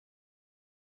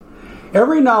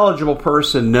Every knowledgeable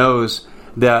person knows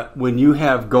that when you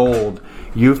have gold,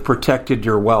 you've protected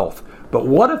your wealth. But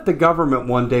what if the government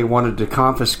one day wanted to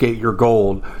confiscate your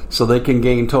gold so they can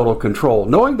gain total control,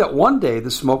 knowing that one day the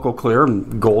smoke will clear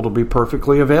and gold will be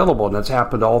perfectly available, and that's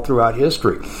happened all throughout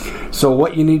history. So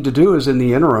what you need to do is, in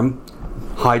the interim,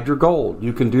 hide your gold.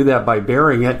 You can do that by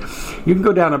burying it. You can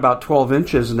go down about 12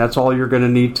 inches, and that's all you're going to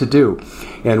need to do.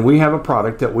 And we have a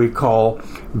product that we call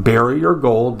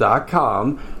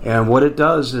buryyourgold.com, and what it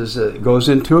does is it goes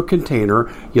into a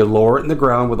container. You lower it in the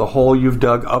ground with a hole you've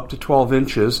dug up to 12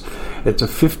 inches. It's a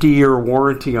 50-year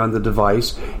warranty on the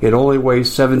device. It only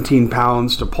weighs 17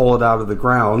 pounds to pull it out of the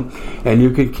ground, and you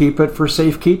can keep it for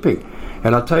safekeeping.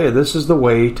 And I'll tell you, this is the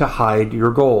way to hide your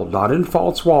gold. Not in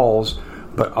false walls,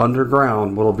 but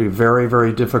underground, will be very,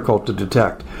 very difficult to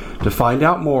detect. To find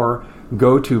out more,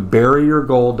 go to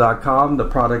buryyourgold.com. The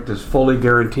product is fully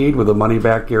guaranteed with a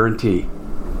money-back guarantee.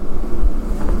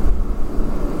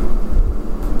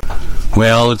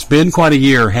 Well, it's been quite a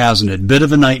year, hasn't it? Bit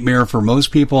of a nightmare for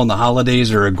most people, and the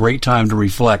holidays are a great time to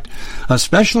reflect,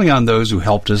 especially on those who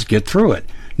helped us get through it.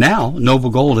 Now, Noble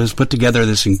Gold has put together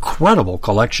this incredible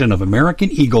collection of American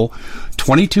Eagle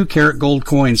 22-karat gold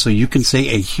coins so you can say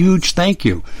a huge thank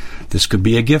you. This could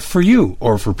be a gift for you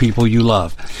or for people you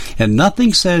love. And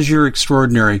nothing says you're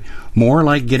extraordinary more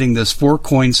like getting this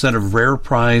 4-coin set of rare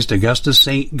prized Augusta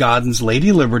St. Gaudens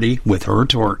Lady Liberty with her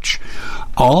torch.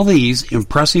 All these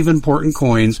impressive, important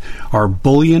coins are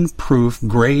bullion-proof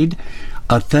grade,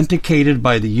 authenticated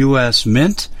by the U.S.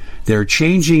 Mint. They're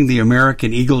changing the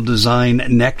American Eagle design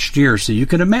next year, so you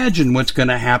can imagine what's going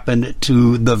to happen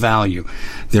to the value.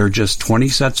 There are just 20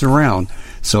 sets around,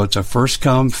 so it's a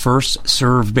first-come,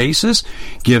 first-served basis.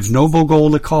 Give Noble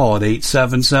Gold a call at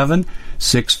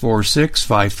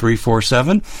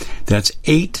 877-646-5347. That's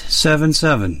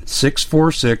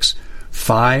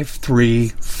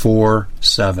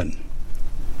 877-646-5347.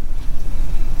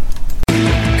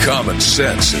 Common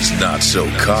sense is not so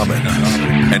common.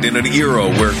 And in an era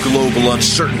where global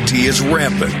uncertainty is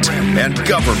rampant and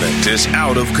government is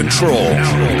out of control,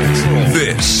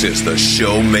 this is the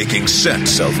show making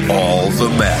sense of all the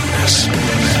madness.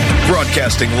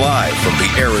 Broadcasting live from the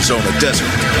Arizona desert,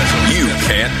 you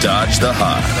can't dodge the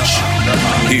Hodge.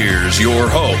 Here's your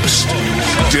host,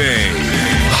 Dave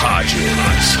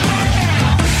Hodges.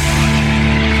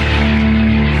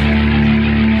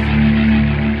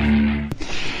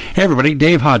 Hey everybody,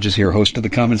 Dave Hodges here, host of the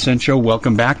Common Sense Show.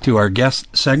 Welcome back to our guest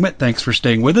segment. Thanks for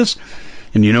staying with us.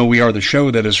 And you know we are the show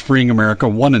that is freeing America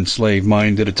one enslaved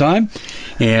mind at a time.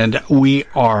 And we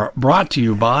are brought to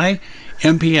you by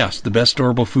MPS, the best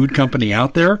storable food company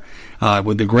out there,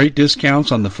 with the great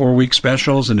discounts on the 4-week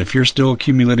specials. And if you're still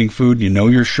accumulating food, you know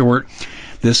you're short,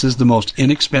 this is the most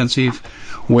inexpensive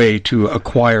way to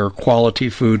acquire quality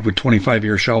food with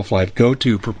 25-year shelf life. Go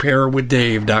to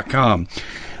preparewithdave.com.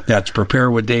 That's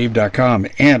preparewithdave.com.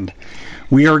 And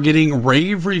we are getting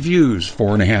rave reviews,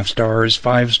 4.5 stars,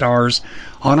 5 stars,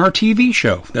 on our TV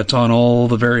show. That's on all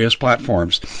the various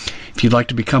platforms. If you'd like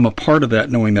to become a part of that,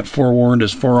 knowing that forewarned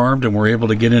is forearmed, and we're able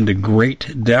to get into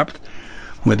great depth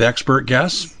with expert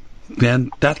guests, then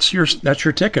that's your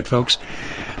ticket, folks.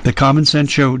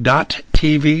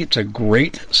 TheCommonSenseShow.tv. It's a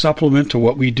great supplement to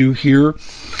what we do here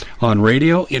on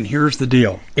radio. And here's the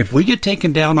deal. If we get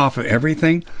taken down off of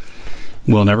everything,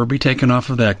 we'll never be taken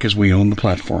off of that because we own the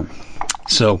platform.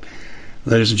 So,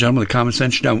 ladies and gentlemen, the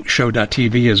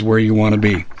CommonSenseShow.tv is where you want to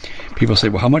be. People say,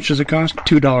 well, how much does it cost?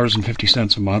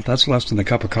 $2.50 a month. That's less than a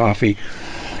cup of coffee.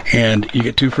 And you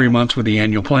get 2 free months with the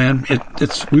annual plan.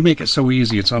 We make it so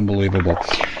easy, it's unbelievable.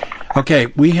 Okay,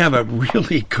 we have a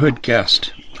really good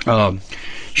guest,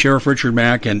 Sheriff Richard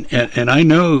Mack. And I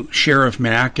know Sheriff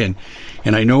Mack, and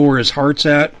I know where his heart's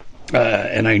at.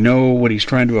 And I know what he's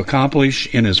trying to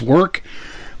accomplish in his work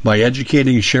by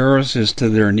educating sheriffs as to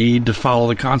their need to follow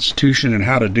the Constitution and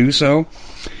how to do so.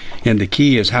 And the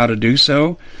key is how to do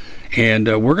so. And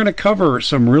we're going to cover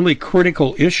some really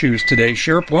critical issues today.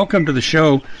 Sheriff, welcome to the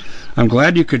show. I'm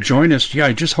glad you could join us. Yeah,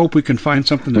 I just hope we can find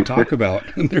something to talk about.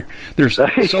 There's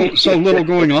so little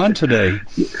going on today.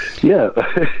 Yeah.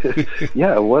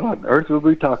 Yeah, what on earth would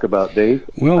we talk about, Dave?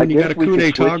 Well, when you got a coup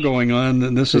d'etat going on,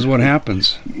 then this is what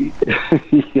happens.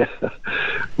 Yeah.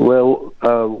 Well,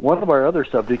 one of our other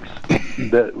subjects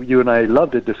that you and I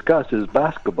love to discuss is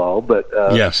basketball, but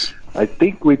yes. I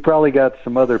think we probably got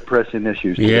some other pressing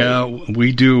issues today. Yeah,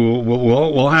 we do.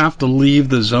 We'll have to leave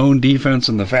the zone defense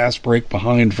and the fast break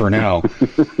behind for now,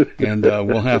 and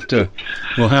we'll have to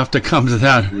come to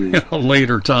that at a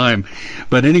later time.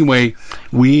 But anyway,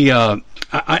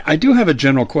 I do have a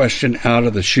general question out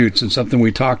of the chutes and something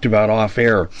we talked about off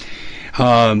air.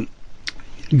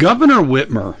 Governor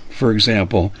Whitmer, for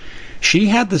example, she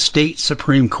had the state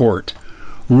Supreme Court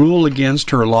rule against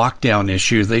her lockdown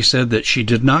issue. They said that she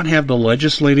did not have the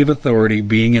legislative authority,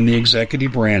 being in the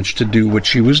executive branch, to do what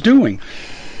she was doing.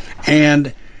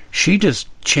 And she just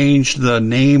changed the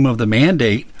name of the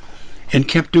mandate and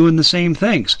kept doing the same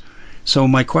things. So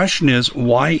my question is,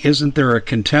 why isn't there a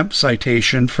contempt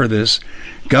citation for this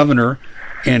governor,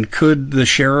 and could the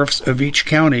sheriffs of each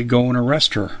county go and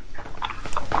arrest her?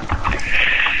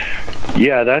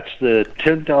 Yeah, that's the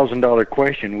 $10,000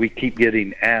 question we keep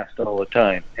getting asked all the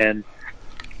time. And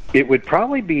it would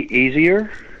probably be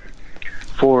easier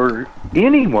for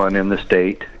anyone in the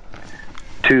state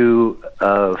to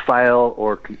file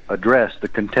or address the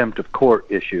contempt of court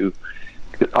issue.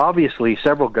 Obviously,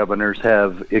 several governors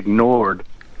have ignored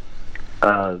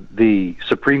the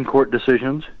Supreme Court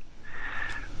decisions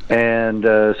and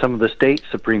some of the state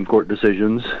Supreme Court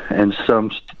decisions, and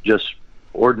some just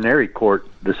ordinary court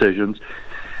decisions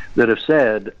that have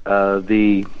said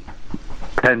the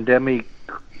pandemic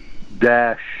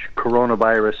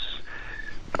coronavirus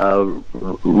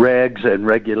regs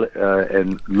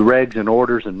and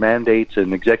orders and mandates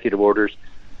and executive orders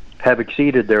have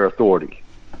exceeded their authority,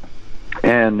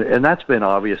 and that's been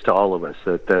obvious to all of us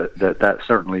that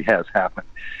certainly has happened.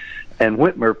 And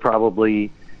Whitmer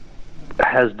probably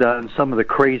has done some of the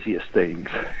craziest things,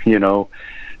 you know.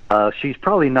 She's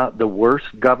probably not the worst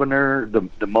governor,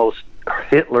 the most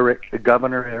Hitleric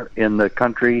governor in the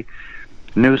country.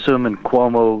 Newsom and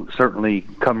Cuomo certainly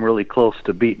come really close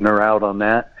to beating her out on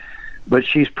that. But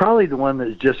she's probably the one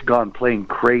that's just gone plain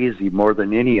crazy more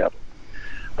than any of them.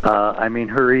 I mean,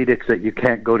 her edicts that you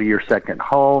can't go to your second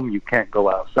home, you can't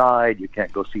go outside, you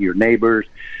can't go see your neighbors.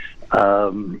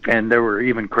 And there were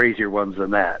even crazier ones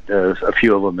than that. A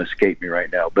few of them escape me right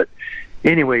now. But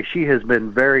anyway, she has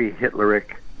been very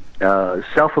Hitleric.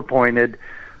 Self-appointed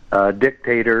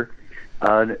dictator.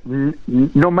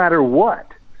 No matter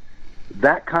what,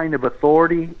 that kind of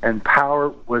authority and power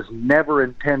was never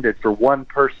intended for one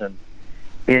person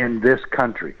in this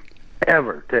country,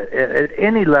 ever, at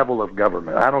any level of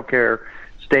government. I don't care,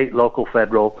 state, local,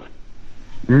 federal.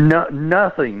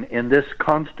 Nothing in this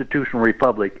constitutional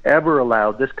republic ever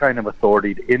allowed this kind of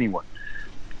authority to anyone.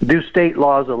 Do state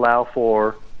laws allow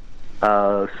for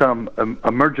some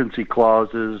emergency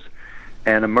clauses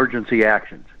and emergency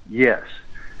actions? Yes.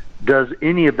 Does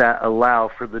any of that allow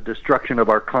for the destruction of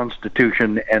our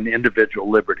Constitution and individual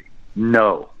liberty?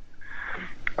 No.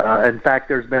 In fact,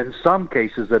 there's been some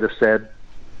cases that have said,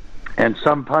 and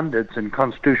some pundits and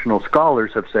constitutional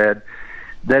scholars have said,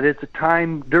 that it's a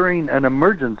time during an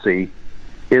emergency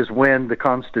is when the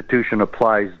Constitution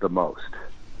applies the most.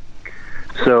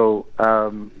 So,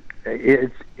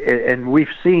 and we've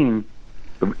seen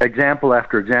example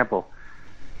after example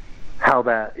how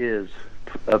that is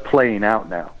playing out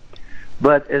now.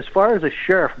 But as far as a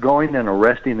sheriff going and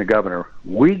arresting the governor,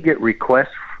 we get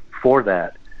requests for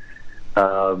that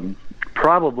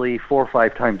probably 4 or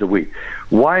 5 times a week.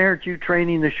 Why aren't you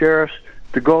training the sheriffs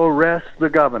to go arrest the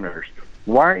governors?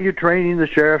 Why aren't you training the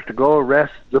sheriffs to go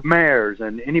arrest the mayors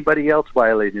and anybody else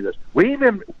violating this? We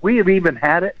have even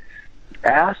had it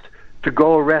asked to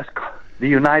go arrest the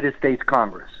United States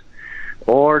Congress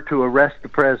or to arrest the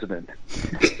president,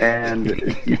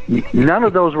 and none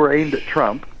of those were aimed at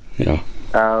Trump. Yeah.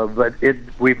 But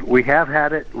we have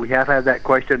had it. We have had that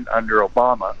question under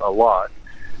Obama a lot,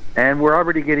 and we're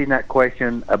already getting that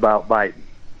question about Biden.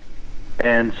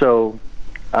 And so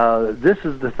this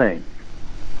is the thing.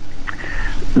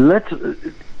 Let's,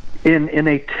 in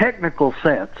a technical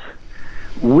sense,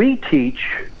 we teach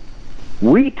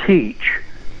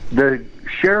the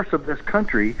sheriffs of this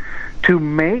country to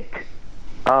make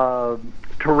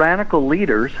tyrannical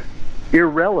leaders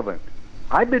irrelevant.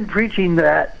 I've been preaching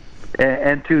that,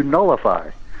 and to nullify.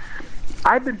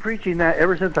 I've been preaching that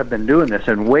ever since I've been doing this,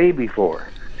 and way before.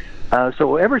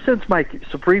 So ever since my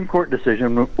Supreme Court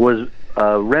decision was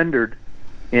rendered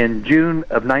in June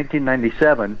of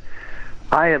 1997,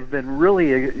 I have been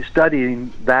really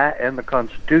studying that and the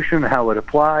Constitution, how it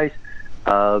applies,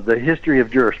 the history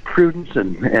of jurisprudence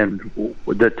and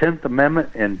the 10th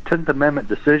Amendment and 10th Amendment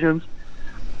decisions.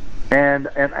 And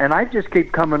I just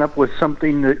keep coming up with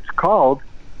something that's called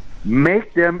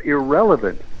make them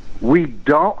irrelevant. We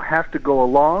don't have to go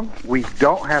along. We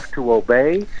don't have to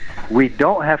obey. We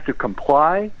don't have to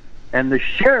comply. And the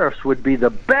sheriffs would be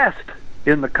the best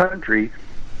in the country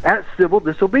at civil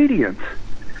disobedience.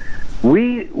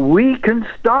 We can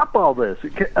stop all this.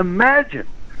 Imagine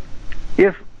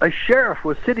if a sheriff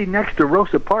was sitting next to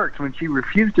Rosa Parks when she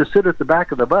refused to sit at the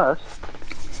back of the bus,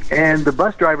 and the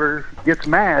bus driver gets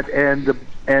mad, and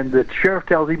and the sheriff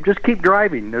tells him, just keep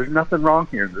driving. There's nothing wrong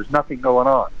here. There's nothing going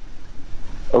on.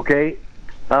 Okay?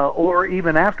 Or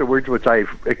even afterwards, which I've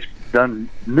done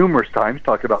numerous times,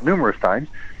 talked about numerous times,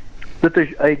 that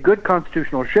a good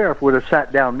constitutional sheriff would have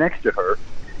sat down next to her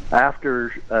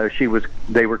after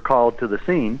they were called to the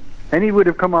scene, and he would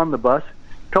have come on the bus,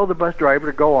 told the bus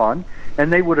driver to go on,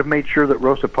 and they would have made sure that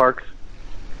Rosa Parks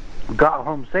got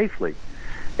home safely.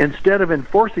 Instead of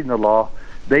enforcing the law,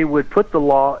 they would put the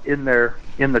law in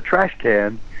the trash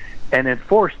can and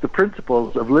enforce the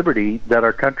principles of liberty that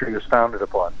our country is founded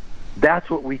upon. That's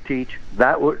what we teach.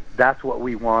 That's what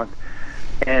we want.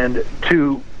 And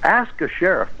to ask a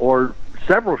sheriff or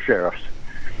several sheriffs,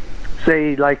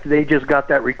 say like they just got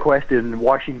that request in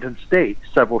Washington State,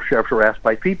 several sheriffs were asked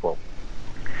by people,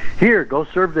 here, go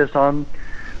serve this on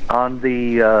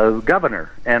the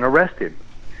governor and arrest him.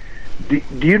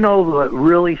 Do you know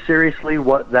really seriously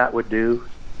what that would do?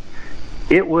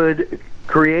 It would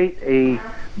create a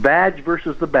badge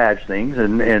versus the badge things,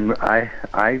 and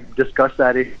I discussed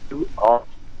that issue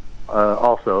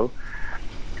also.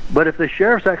 But if the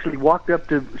sheriffs actually walked up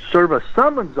to serve a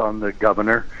summons on the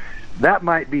governor, that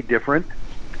might be different.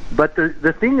 But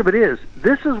the thing of it is,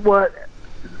 this is what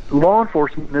law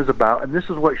enforcement is about, and this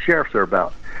is what sheriffs are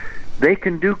about. They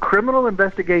can do criminal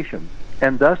investigations,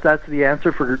 and thus that's the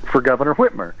answer for Governor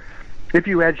Whitmer. If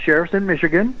you had sheriffs in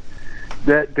Michigan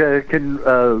that can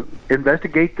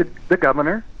investigate the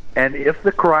governor, and if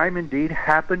the crime indeed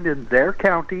happened in their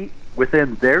county,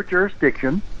 within their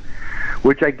jurisdiction,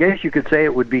 which I guess you could say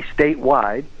it would be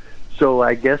statewide, so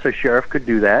I guess a sheriff could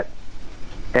do that,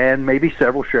 and maybe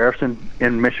several sheriffs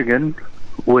in Michigan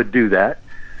would do that.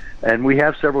 And we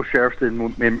have several sheriffs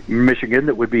in Michigan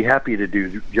that would be happy to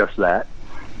do just that.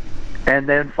 And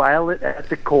then file it at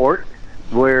the court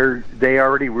where they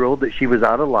already ruled that she was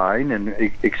out of line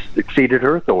and exceeded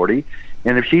her authority.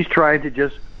 And if she's trying to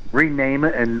just rename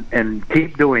it and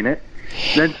keep doing it,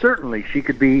 then certainly she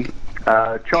could be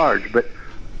charged. But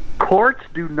courts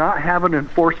do not have an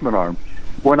enforcement arm.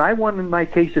 When I won in my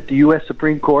case at the U.S.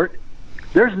 Supreme Court,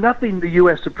 there's nothing the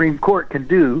U.S. Supreme Court can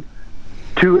do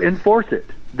to enforce it.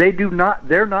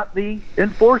 They're not the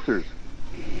enforcers.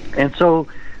 And so,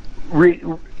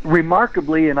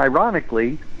 remarkably and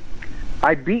ironically,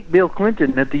 I beat Bill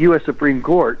Clinton at the U.S. Supreme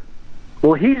Court.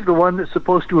 Well, he's the one that's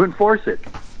supposed to enforce it.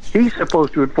 He's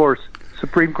supposed to enforce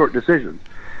Supreme Court decisions.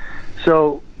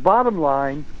 So, bottom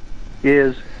line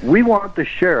is, we want the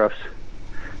sheriffs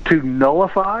to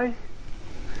nullify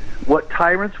what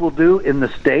tyrants will do in the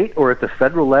state or at the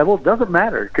federal level. Doesn't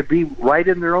matter. It could be right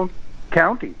in their own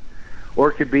county, or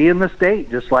it could be in the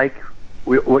state, just like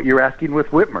what you're asking with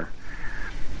Whitmer.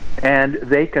 And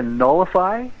they can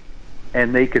nullify,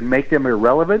 and they can make them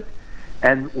irrelevant.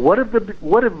 And what if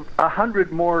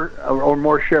 100 more or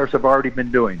more sheriffs have already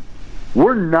been doing?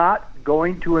 We're not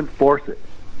going to enforce it.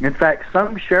 In fact,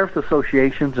 some sheriff's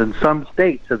associations in some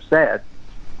states have said,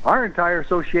 our entire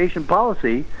association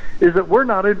policy is that we're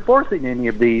not enforcing any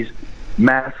of these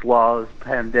mask laws,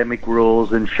 pandemic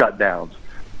rules, and shutdowns.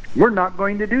 We're not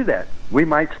going to do that. We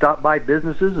might stop by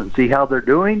businesses and see how they're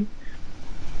doing,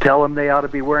 tell them they ought to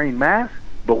be wearing masks,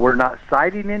 but we're not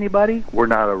citing anybody, we're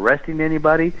not arresting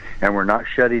anybody, and we're not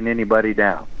shutting anybody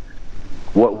down.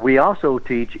 What we also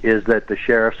teach is that the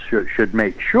sheriffs should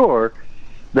make sure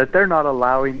that they're not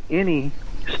allowing any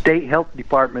state health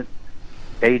department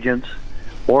agents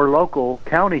or local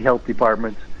county health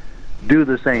departments do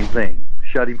the same thing,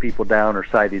 shutting people down or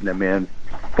citing them in.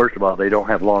 First of all, they don't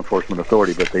have law enforcement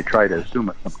authority, but they try to assume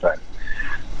it sometimes.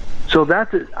 So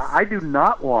that's it. I do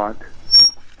not want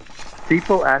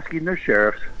people asking their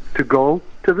sheriffs to go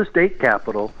to the state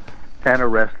capitol and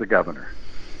arrest the governor.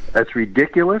 That's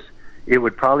ridiculous. It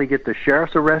would probably get the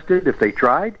sheriffs arrested if they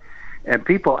tried, and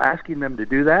people asking them to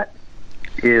do that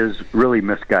is really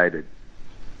misguided.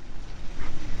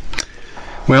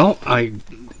 Well, I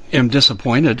am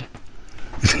disappointed.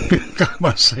 I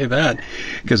must say that,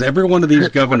 because every one of these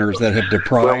governors that have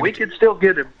deprived. Well, we can still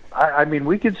get him. I mean,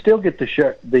 we can still get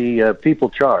the people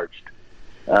charged.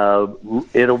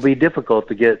 It'll be difficult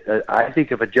to get. I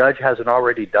think if a judge hasn't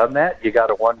already done that, you got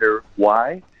to wonder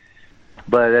why.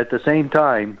 But at the same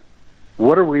time,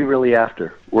 what are we really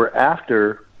after? We're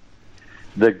after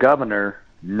the governor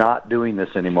not doing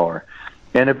this anymore.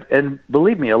 And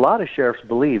believe me, a lot of sheriffs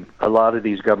believe a lot of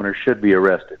these governors should be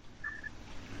arrested.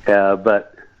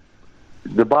 But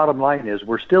the bottom line is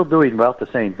we're still doing about the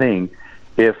same thing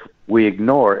if we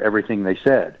ignore everything they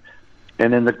said.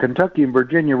 And in the Kentucky and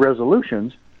Virginia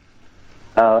resolutions,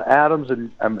 Adams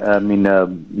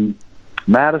and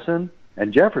Madison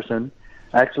and Jefferson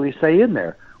actually say in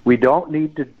there, we don't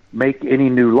need to make any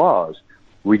new laws.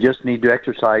 We just need to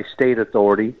exercise state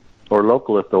authority or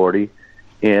local authority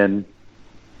in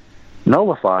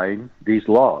nullifying these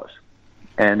laws.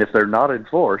 And if they're not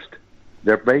enforced,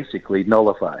 they're basically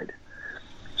nullified.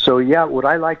 So, yeah, would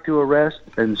I like to arrest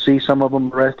and see some of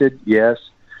them arrested? Yes.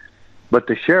 But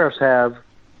the sheriffs have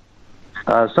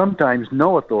sometimes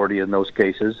no authority in those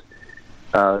cases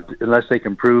unless they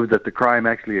can prove that the crime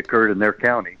actually occurred in their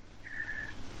county.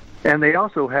 And they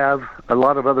also have a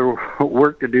lot of other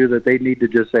work to do that they need to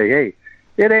just say, hey,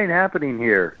 it ain't happening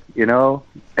here, you know?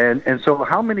 And so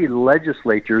how many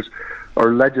legislatures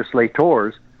or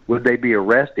legislators would they be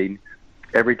arresting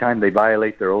every time they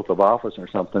violate their oath of office or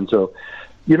something? So,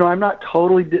 you know, I'm not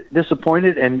totally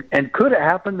disappointed. And could it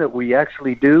happen that we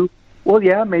actually do? Well,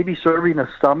 yeah, maybe serving a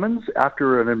summons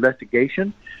after an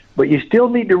investigation. But you still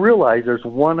need to realize there's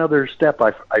one other step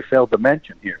I failed to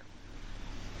mention here.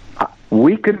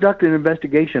 We conduct an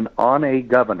investigation on a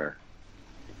governor,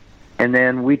 and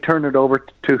then we turn it over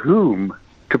to whom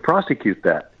to prosecute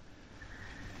that?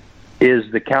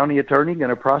 Is the county attorney going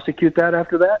to prosecute that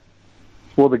after that?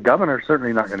 Well, the governor's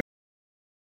certainly not going to.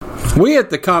 We at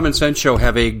the Common Sense Show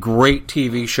have a great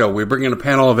TV show. We bring in a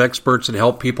panel of experts and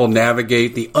help people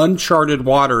navigate the uncharted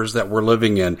waters that we're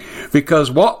living in.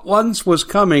 Because what once was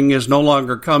coming is no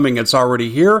longer coming. It's already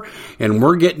here, and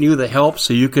we're getting you the help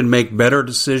so you can make better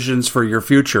decisions for your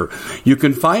future. You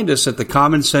can find us at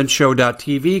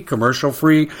thecommonsenseshow.tv,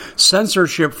 commercial-free,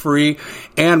 censorship-free,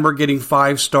 and we're getting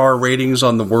 5-star ratings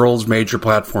on the world's major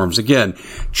platforms. Again,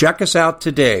 check us out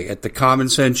today at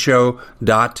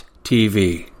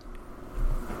thecommonsenseshow.tv.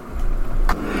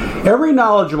 Every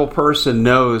knowledgeable person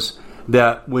knows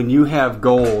that when you have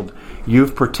gold,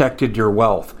 you've protected your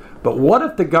wealth. But what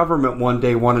if the government one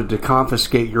day wanted to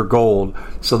confiscate your gold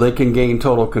so they can gain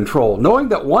total control, knowing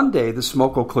that one day the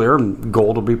smoke will clear and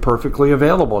gold will be perfectly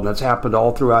available, and that's happened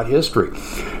all throughout history.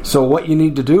 So what you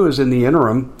need to do is, in the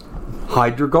interim,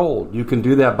 hide your gold. You can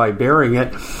do that by burying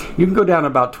it. You can go down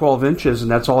about 12 inches, and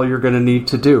that's all you're going to need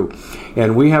to do.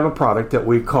 And we have a product that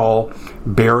we call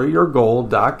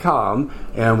buryyourgold.com,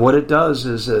 and what it does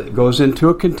is it goes into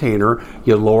a container.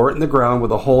 You lower it in the ground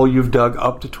with a hole you've dug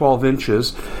up to 12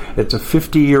 inches. It's a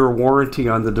 50-year warranty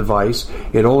on the device.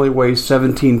 It only weighs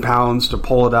 17 pounds to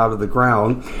pull it out of the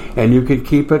ground, and you can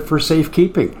keep it for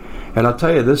safekeeping. And I'll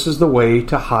tell you, this is the way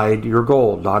to hide your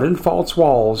gold, not in false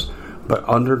walls, but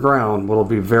underground. Will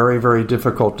be very, very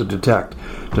difficult to detect.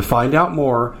 To find out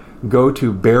more, go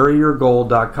to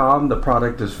buryyourgold.com. The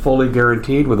product is fully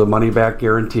guaranteed with a money-back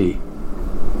guarantee.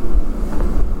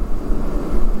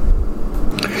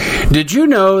 Did you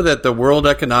know that the World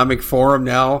Economic Forum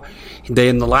now,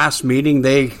 in the last meeting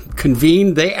they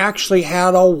convened, they actually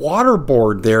had a water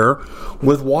board there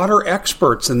with water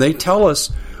experts, and they tell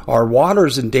us our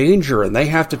water's in danger and they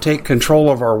have to take control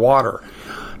of our water.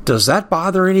 Does that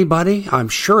bother anybody? I'm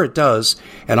sure it does.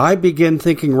 And I begin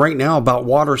thinking right now about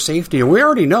water safety. And we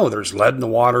already know there's lead in the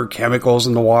water, chemicals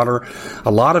in the water.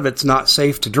 A lot of it's not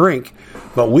safe to drink.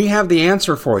 But we have the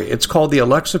answer for you. It's called the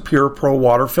Alexa Pure Pro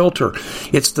Water Filter.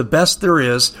 It's the best there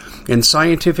is, and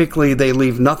scientifically they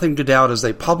leave nothing to doubt as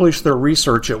they publish their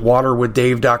research at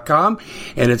waterwithdave.com,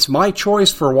 and it's my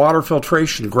choice for water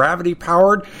filtration.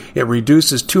 Gravity-powered, it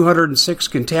reduces 206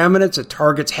 contaminants, it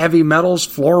targets heavy metals,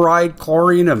 fluoride,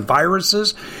 chlorine, and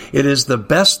viruses. It is the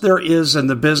best there is in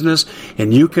the business,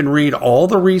 and you can read all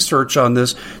the research on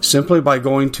this simply by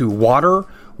going to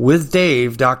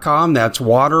waterwithdave.com. That's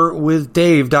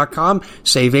waterwithdave.com.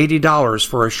 Save $80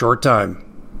 for a short time.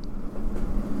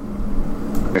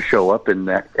 Show up in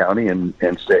that county and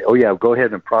say, oh, yeah, go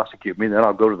ahead and prosecute me. Then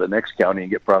I'll go to the next county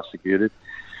and get prosecuted.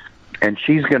 And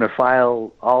she's going to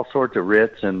file all sorts of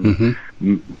writs and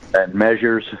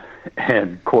measures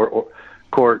and court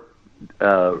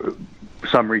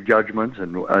summary judgments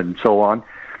and so on.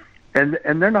 And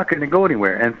they're not going to go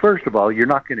anywhere. And first of all, you're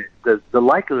not going to, the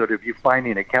likelihood of you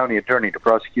finding a county attorney to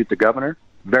prosecute the governor,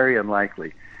 very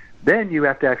unlikely. Then you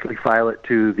have to actually file it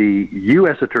to the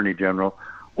U.S. Attorney General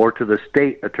or to the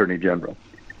state Attorney General.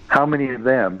 How many of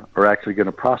them are actually going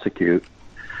to prosecute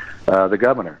the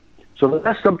governor? So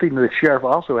that's something the sheriff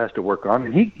also has to work on.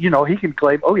 And he can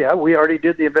claim, oh yeah, we already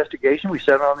did the investigation. We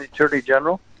sat on the Attorney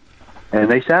General, and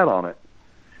they sat on it.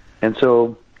 And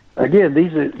so, again,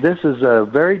 this is a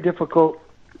very difficult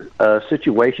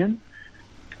situation,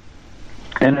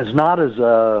 and it's not as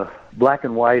black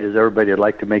and white as everybody would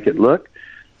like to make it look.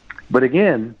 But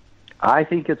again, I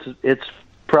think it's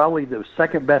probably the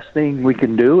second best thing we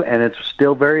can do, and it's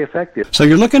still very effective. So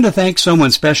you're looking to thank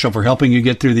someone special for helping you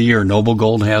get through the year. Noble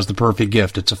Gold has the perfect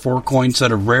gift. It's a 4-coin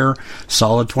set of rare,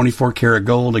 solid 24-karat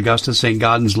gold Augustus St.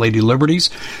 Gaudens Lady Liberties.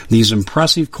 These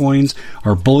impressive coins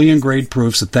are bullion-grade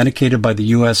proofs authenticated by the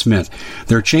U.S. Mint.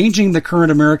 They're changing the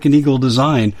current American Eagle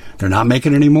design. They're not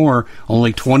making any more.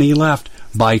 Only 20 left.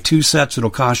 Buy 2 sets. It'll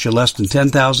cost you less than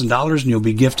 $10,000, and you'll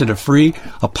be gifted a free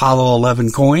Apollo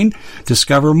 11 coin.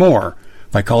 Discover more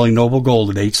by calling Noble Gold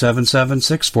at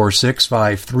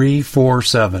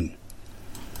 877-646-5347.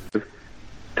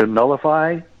 To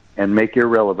nullify and make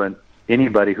irrelevant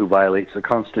anybody who violates the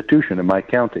Constitution in my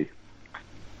county.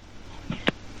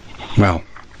 Well,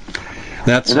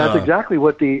 that's exactly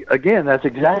what the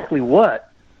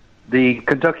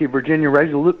Kentucky-Virginia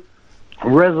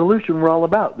resolution were all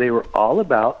about. They were all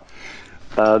about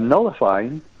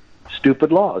nullifying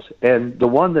stupid laws. And the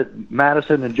one that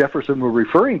Madison and Jefferson were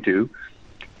referring to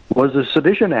was the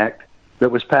Sedition Act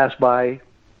that was passed by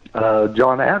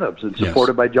John Adams and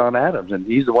supported by John Adams, and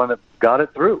he's the one that got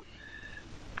it through.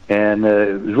 And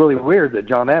it was really weird that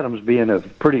John Adams, being a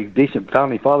pretty decent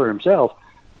founding father himself,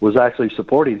 was actually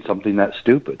supporting something that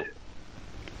stupid.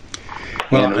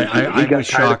 Well, I was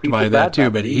shocked by that too,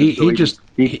 but he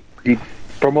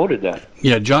promoted that.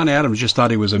 Yeah, John Adams just thought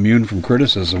he was immune from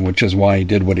criticism, which is why he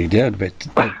did what he did. But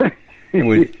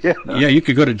you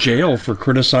could go to jail for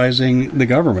criticizing the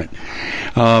government.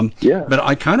 But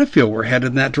I kind of feel we're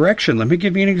headed in that direction. Let me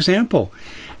give you an example.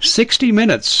 60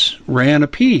 Minutes ran a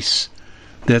piece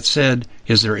that said,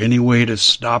 is there any way to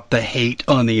stop the hate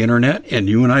on the internet? And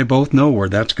you and I both know where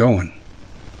that's going.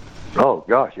 Oh,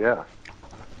 gosh, yeah.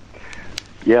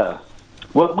 Yeah.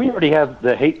 Well, we already have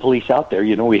the hate police out there.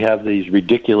 You know, we have these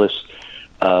ridiculous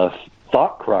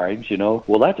thought crimes, you know.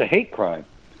 Well, that's a hate crime.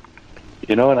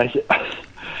 You know, and I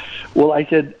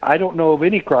said, I don't know of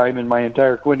any crime in my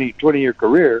entire 20-year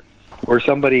career where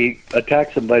somebody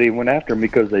attacked somebody and went after them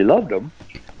because they loved them,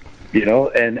 you know,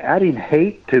 and adding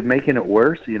hate to making it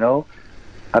worse, you know.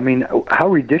 I mean, how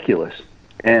ridiculous.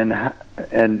 And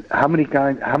how many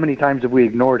times have we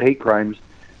ignored hate crimes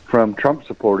from Trump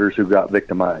supporters who got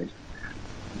victimized?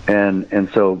 And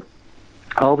so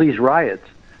all these riots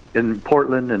in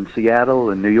Portland and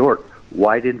Seattle and New York,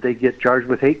 why didn't they get charged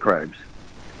with hate crimes?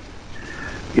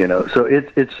 You know, so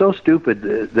it's so stupid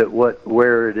that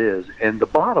where it is. And the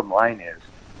bottom line is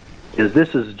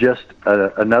this is just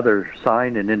another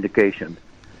sign and indication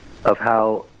of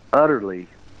how utterly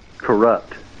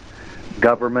corrupt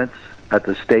governments at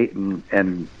the state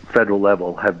and federal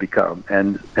level have become.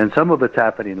 And some of it's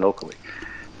happening locally.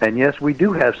 And yes, we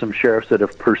do have some sheriffs that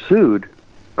have pursued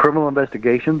criminal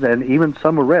investigations and even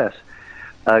some arrests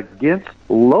against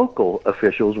local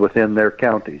officials within their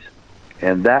counties.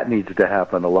 And that needs to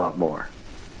happen a lot more.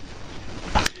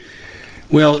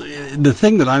 Well, the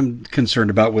thing that I'm concerned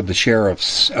about with the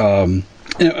sheriffs, and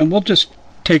we'll just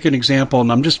take an example,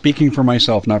 and I'm just speaking for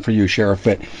myself, not for you, Sheriff,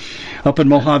 but up in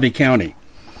Mojave County,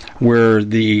 where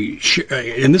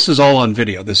and this is all on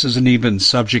video, this isn't even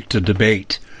subject to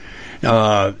debate,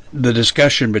 the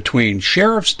discussion between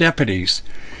sheriff's deputies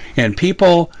and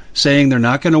people saying they're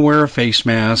not going to wear a face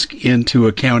mask into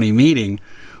a county meeting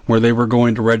where they were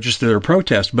going to register their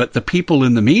protest. But the people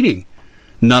in the meeting,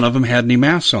 none of them had any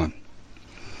masks on.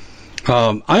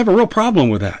 I have a real problem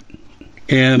with that.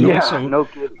 And also,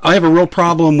 I have a real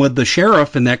problem with the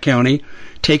sheriff in that county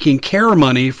taking care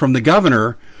money from the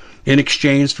governor in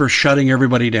exchange for shutting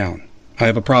everybody down. I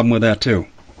have a problem with that, too.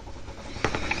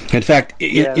 In fact,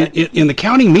 in the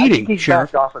county meeting, I think he's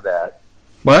Sheriff... backed off of that.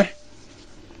 What?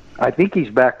 I think he's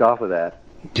backed off of that.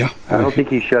 Yeah. I don't think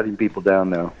he's shutting people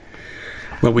down now.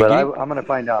 But I'm going to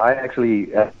find out. I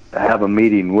actually have a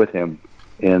meeting with him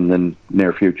in the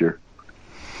near future.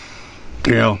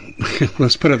 You know,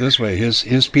 let's put it this way: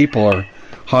 his people are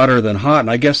hotter than hot, and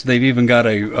I guess they've even got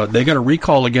a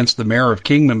recall against the mayor of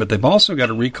Kingman, but they've also got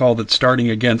a recall that's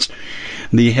starting against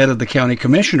the head of the county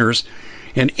commissioners.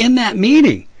 And in that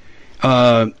meeting,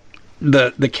 the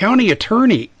county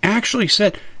attorney actually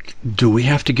said, "Do we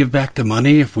have to give back the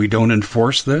money if we don't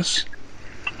enforce this?"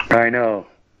 I know.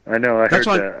 I heard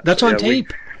that. That's on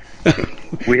tape.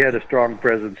 We had a strong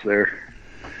presence there.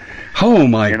 Oh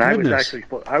my goodness! And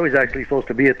I was actually supposed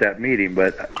to be at that meeting,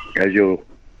 but as you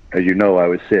know, I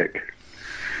was sick.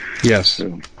 Yes,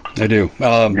 so. I do.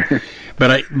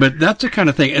 But that's the kind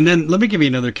of thing. And then let me give you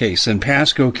another case in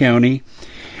Pasco County.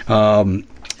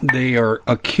 They are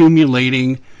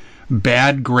accumulating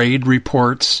bad grade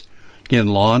reports in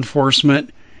law enforcement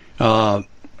at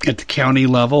the county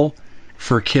level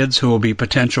for kids who will be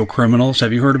potential criminals.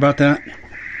 Have you heard about that?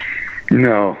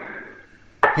 No.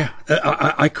 Yeah,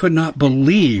 I could not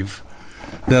believe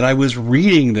that I was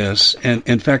reading this, and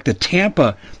in fact,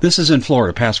 this is in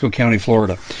Florida, Pasco County,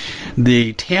 Florida.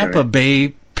 The Tampa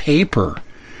Bay paper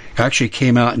actually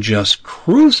came out and just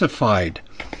crucified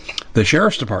the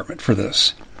sheriff's department for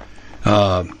this.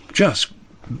 Just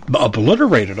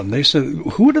obliterated them. They said,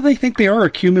 who do they think they are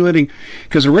accumulating?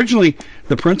 Because originally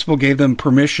the principal gave them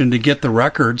permission to get the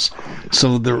records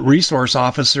so the resource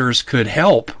officers could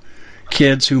help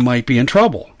kids who might be in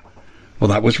trouble. Well,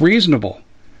 that was reasonable.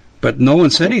 But no one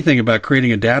said anything about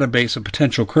creating a database of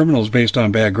potential criminals based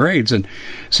on bad grades. And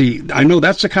see, I know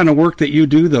that's the kind of work that you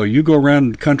do, though. You go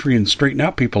around the country and straighten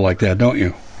out people like that, don't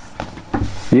you?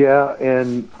 Yeah,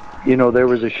 and, there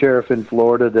was a sheriff in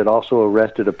Florida that also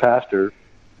arrested a pastor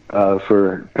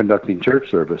for conducting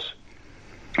church service.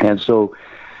 And so,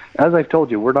 as I've told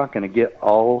you, we're not going to get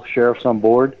all sheriffs on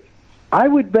board. I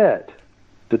would bet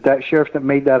that sheriff that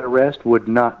made that arrest would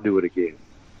not do it again.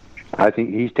 I think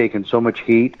he's taken so much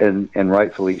heat, and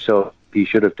rightfully so. He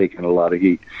should have taken a lot of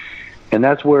heat. And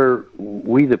that's where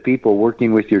we, the people,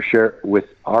 working with with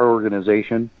our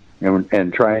organization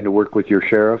and trying to work with your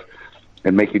sheriff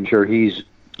and making sure he's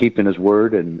keeping his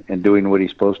word and doing what he's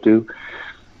supposed to,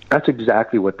 that's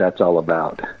exactly what that's all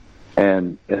about.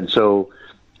 And so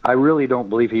I really don't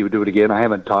believe he would do it again. I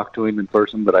haven't talked to him in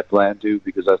person, but I plan to,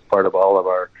 because that's part of all of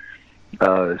our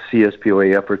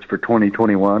CSPOA efforts for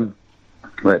 2021.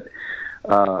 But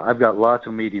I've got lots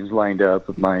of meetings lined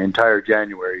up. My entire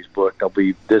January is booked. I'll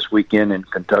be this weekend in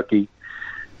Kentucky.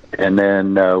 And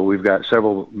then we've got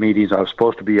several meetings. I was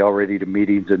supposed to be already to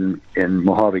meetings in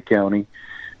Mojave County.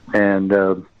 And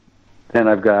then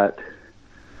I've got,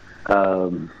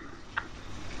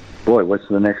 what's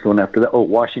the next one after that? Oh,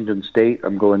 Washington State.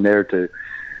 I'm going there to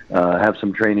have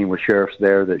some training with sheriffs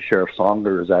there that Sheriff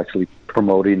Songer is actually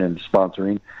promoting and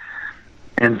sponsoring.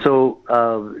 And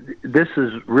so this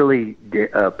is really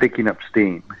picking up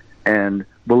steam. And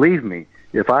believe me,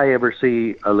 if I ever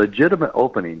see a legitimate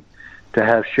opening to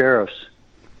have sheriffs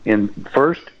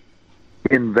first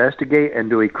investigate and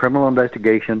do a criminal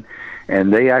investigation,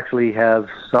 and they actually have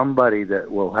somebody that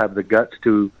will have the guts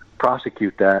to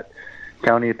prosecute that,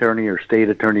 county attorney or state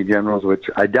attorney generals, which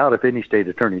I doubt if any state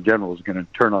attorney general is going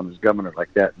to turn on his governor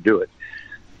like that and do it.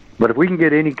 But if we can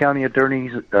get any county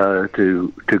attorneys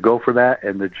to go for that,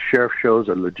 and the sheriff shows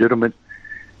a legitimate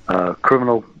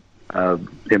criminal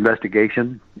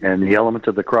investigation and the elements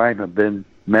of the crime have been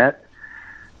met,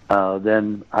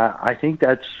 then I think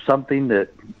that's something that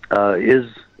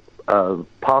is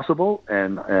possible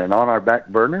and on our back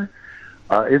burner.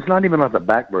 It's not even on the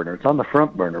back burner. It's on the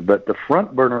front burner. But the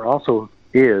front burner also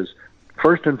is,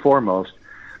 first and foremost,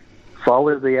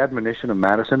 follow the admonition of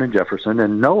Madison and Jefferson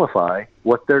and nullify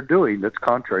what they're doing that's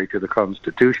contrary to the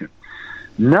Constitution.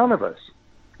 None of us,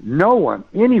 no one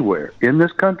anywhere in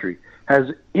this country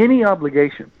has any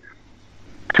obligation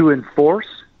to enforce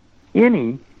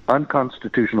any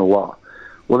unconstitutional law.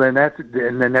 Well, then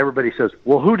and then everybody says,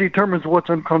 well, who determines what's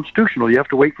unconstitutional? You have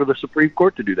to wait for the Supreme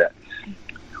Court to do that.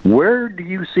 Where do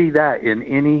you see that in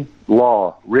any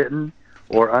law, written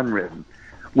or unwritten?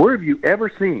 Where have you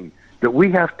ever seen that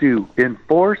we have to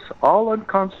enforce all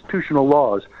unconstitutional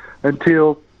laws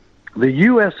until the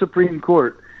U.S. Supreme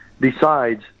Court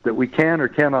decides that we can or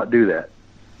cannot do that?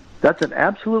 That's an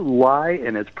absolute lie,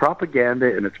 and it's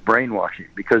propaganda, and it's brainwashing,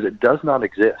 because it does not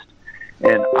exist.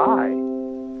 And I,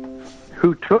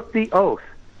 who took the oath,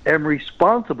 am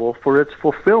responsible for its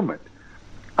fulfillment.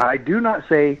 I do not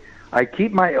say I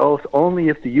keep my oath only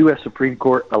if the U.S. Supreme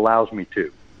Court allows me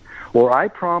to, or I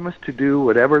promise to do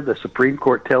whatever the Supreme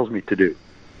Court tells me to do.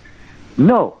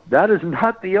 No, that is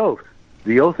not the oath.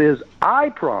 The oath is, I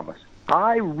promise,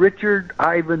 I, Richard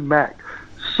Ivan Mack,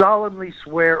 solemnly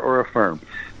swear or affirm.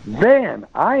 Then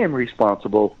I am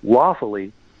responsible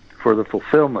lawfully for the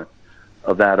fulfillment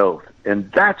of that oath.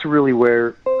 And that's really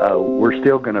where we're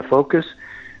still going to focus,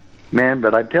 man.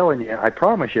 But I'm telling you, I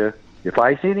promise you, if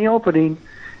I see any opening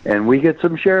and we get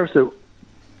some sheriffs that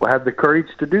will have the courage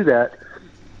to do that,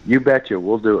 you betcha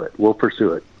we'll do it. We'll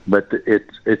pursue it. But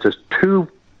it's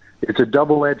a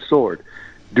double-edged sword.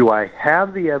 Do I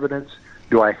have the evidence?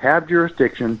 Do I have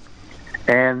jurisdiction?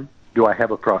 And do I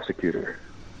have a prosecutor?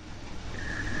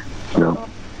 No.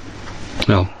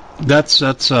 No. That's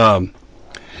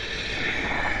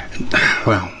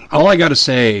well, all I got to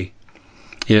say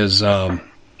is I'm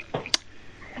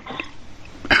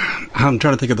trying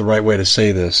to think of the right way to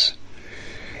say this.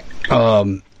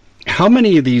 How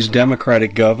many of these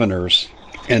Democratic governors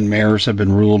and mayors have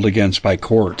been ruled against by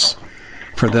courts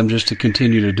for them just to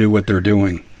continue to do what they're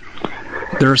doing?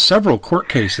 There are several court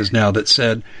cases now that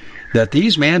said that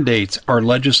these mandates are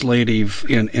legislative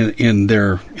in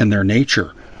their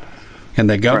nature. And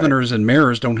the governors and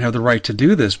mayors don't have the right to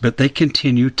do this, but they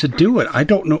continue to do it. I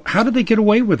don't know. How do they get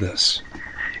away with this?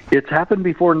 It's happened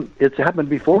before. It's happened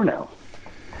before now.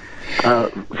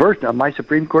 First, on my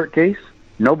Supreme Court case,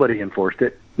 nobody enforced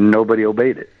it. Nobody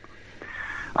obeyed it.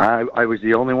 I was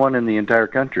the only one in the entire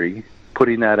country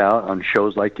putting that out on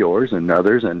shows like yours and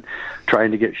others and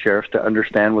trying to get sheriffs to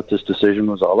understand what this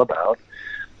decision was all about.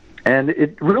 And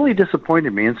it really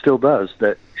disappointed me, and still does,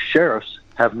 that sheriffs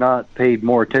have not paid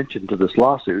more attention to this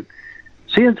lawsuit,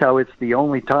 seeing how it's the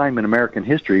only time in American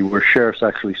history where sheriffs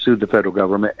actually sued the federal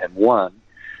government and won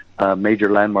a major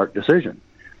landmark decision.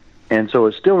 And so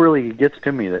it still really gets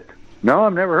to me that, no,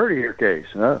 I've never heard of your case.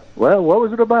 Well, what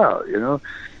was it about,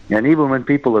 And even when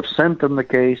people have sent them the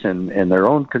case and their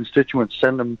own constituents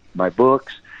send them my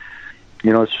books,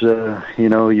 it's,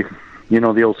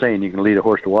 the old saying, you can lead a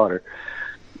horse to water,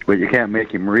 but you can't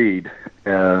make him read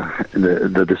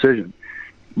the decision.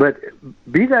 But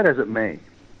be that as it may,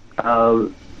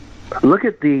 look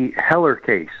at the Heller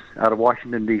case out of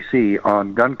Washington, D.C.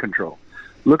 on gun control.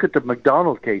 Look at the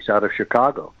McDonald case out of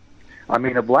Chicago. I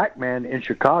mean, a black man in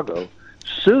Chicago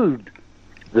sued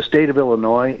the state of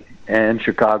Illinois and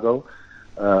Chicago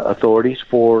authorities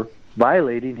for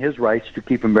violating his rights to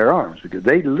keep and bear arms, because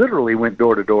they literally went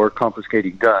door to door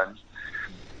confiscating guns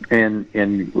in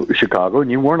Chicago, and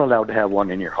you weren't allowed to have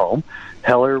one in your home.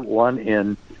 Heller won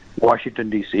in Washington,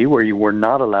 D.C., where you were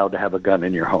not allowed to have a gun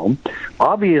in your home.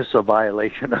 Obvious a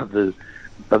violation of the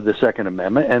Second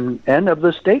Amendment and of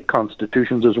the state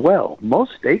constitutions as well.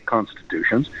 Most state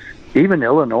constitutions, even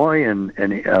Illinois and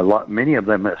many of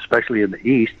them, especially in the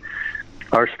East,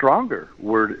 are stronger,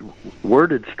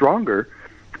 worded stronger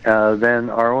than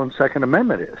our own Second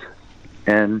Amendment is.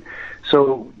 And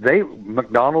so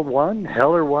McDonald won,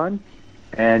 Heller won,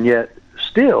 and yet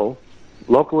still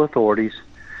local authorities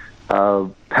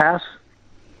pass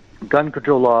gun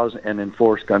control laws and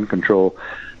enforce gun control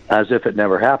as if it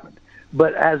never happened,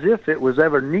 but as if it was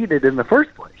ever needed in the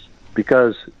first place,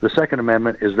 because the Second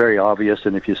Amendment is very obvious,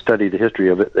 and if you study the history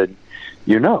of it, then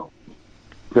you know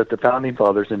that the Founding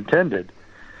Fathers intended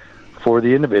for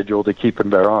the individual to keep and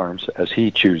bear arms as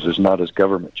he chooses, not as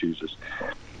government chooses.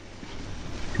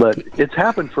 But it's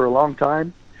happened for a long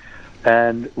time,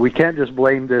 and we can't just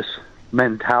blame this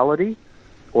mentality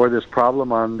or this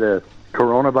problem on the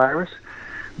coronavirus,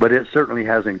 but it certainly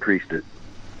has increased it.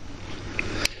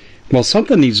 Well,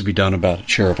 something needs to be done about it,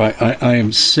 Sheriff. I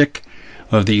am sick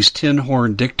of these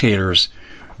tin-horn dictators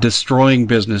destroying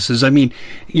businesses. I mean,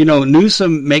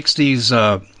 Newsom makes these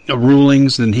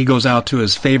rulings, and he goes out to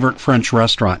his favorite French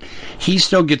restaurant. He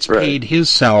still gets paid his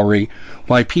salary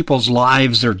while people's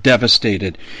lives are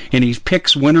devastated, and he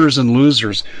picks winners and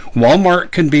losers.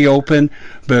 Walmart can be open,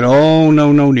 but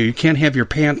no, you can't have your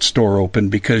pants store open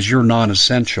because you're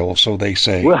non-essential, so they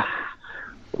say.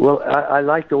 Well, I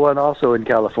like the one also in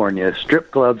California.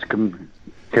 Strip clubs can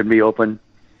be open,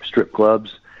 strip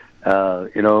clubs,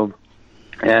 and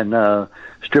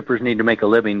strippers need to make a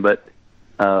living, but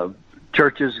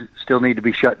churches still need to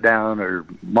be shut down or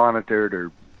monitored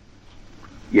or,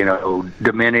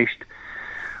 diminished,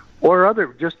 or other,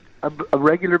 just a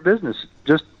regular business,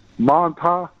 just ma and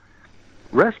pa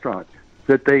restaurant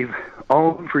that they've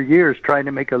owned for years, trying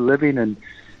to make a living and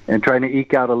trying to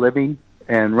eke out a living.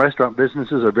 And restaurant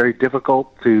businesses are very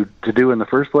difficult to do in the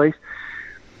first place.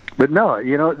 But no,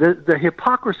 the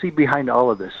hypocrisy behind all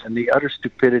of this and the utter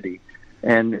stupidity,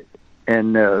 and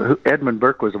Edmund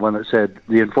Burke was the one that said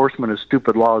the enforcement of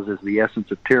stupid laws is the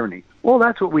essence of tyranny. Well,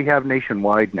 that's what we have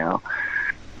nationwide now.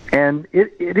 And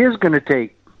it is going to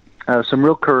take some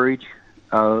real courage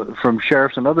from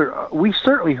sheriffs and other. We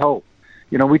certainly hope.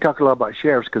 We talk a lot about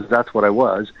sheriffs because that's what I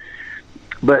was.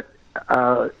 But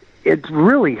it's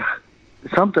really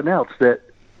something else that,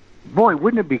 boy,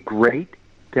 wouldn't it be great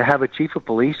to have a chief of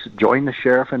police join the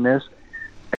sheriff in this?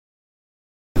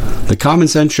 The Common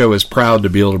Sense Show is proud to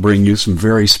be able to bring you some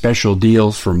very special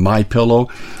deals from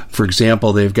MyPillow. For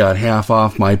example, they've got half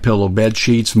off MyPillow bed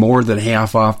sheets, more than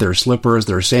half off their slippers,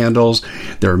 their sandals,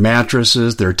 their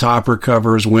mattresses, their topper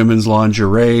covers, women's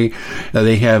lingerie.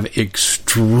 They have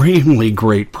extremely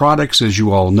great products, as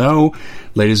you all know.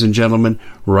 Ladies and gentlemen,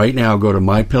 right now go to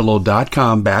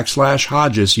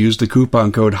mypillow.com/Hodges. Use the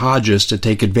coupon code Hodges to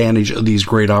take advantage of these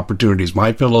great opportunities.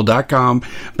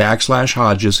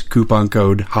 mypillow.com/Hodges, coupon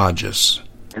code Hodges.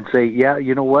 And say, yeah,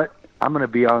 you know what? I'm going to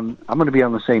be on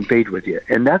the same page with you.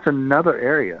 And that's another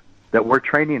area that we're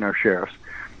training our sheriffs,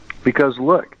 because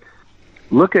look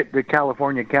at the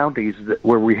California counties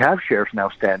where we have sheriffs now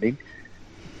standing,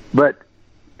 but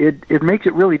it makes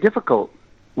it really difficult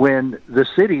when the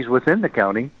cities within the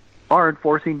county are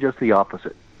enforcing just the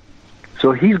opposite.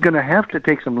 So he's going to have to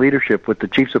take some leadership with the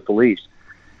chiefs of police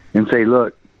and say,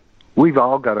 look, we've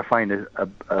all got to find a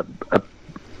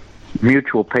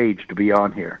mutual page to be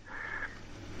on here.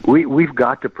 We've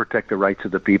got to protect the rights of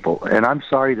the people. And I'm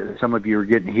sorry that some of you are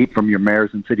getting heat from your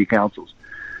mayors and city councils,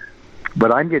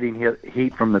 but I'm getting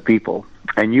heat from the people,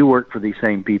 and you work for these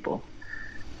same people.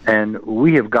 And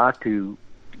we have got to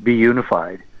be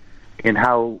unified in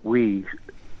how we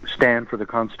stand for the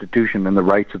Constitution and the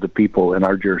rights of the people in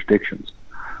our jurisdictions.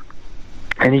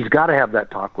 And he's got to have that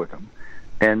talk with them.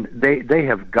 And they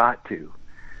have got to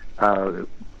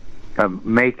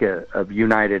make a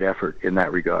united effort in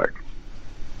that regard.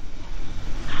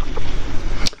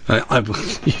 I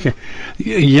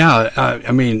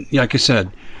mean, like I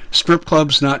said, strip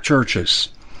clubs, not churches.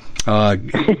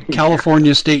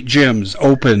 California state gyms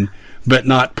open, but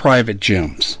not private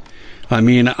gyms. I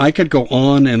mean, I could go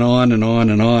on and on and on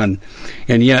and on,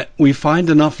 and yet we find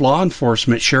enough law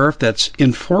enforcement, Sheriff, that's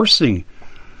enforcing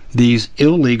these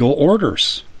illegal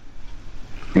orders.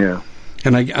 Yeah.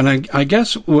 And I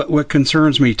guess what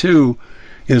concerns me too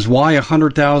is why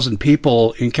 100,000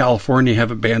 people in California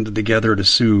haven't banded together to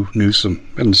sue Newsom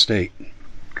in the state. Do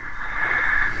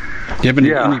you have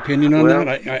any opinion on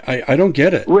that? I don't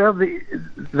get it. Well,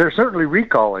 they're certainly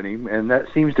recalling him, and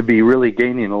that seems to be really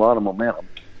gaining a lot of momentum.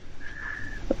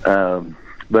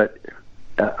 But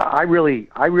I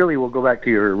really will go back to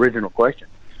your original question.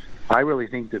 I really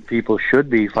think that people should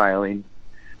be filing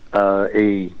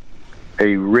a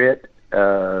writ,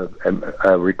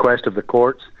 a request of the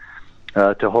courts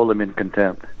to hold him in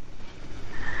contempt,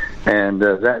 and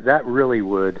that really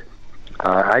would,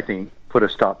 I think, put a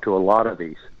stop to a lot of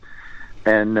these.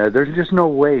 And there's just no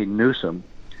way Newsom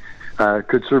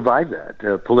could survive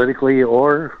that, politically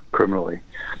or criminally.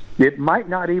 It might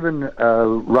not even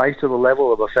rise to the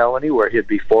level of a felony where he'd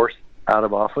be forced out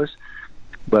of office,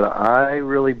 but I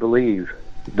really believe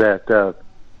that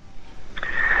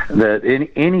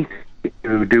anything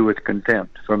to do with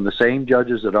contempt from the same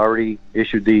judges that already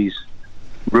issued these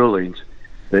rulings,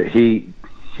 that he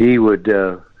would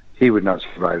not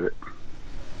survive it.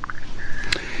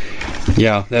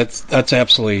 Yeah, that's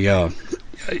absolutely.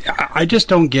 I just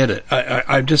don't get it.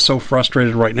 I'm just so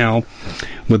frustrated right now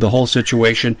with the whole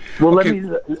situation. Well, okay.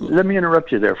 let me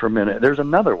interrupt you there for a minute. There's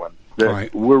another one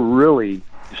that we're really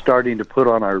starting to put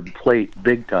on our plate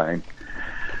big time,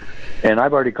 and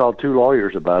I've already called 2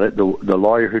 lawyers about it. The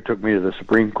lawyer who took me to the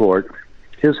Supreme Court,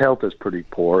 his health is pretty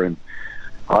poor, and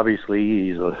obviously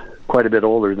he's quite a bit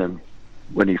older than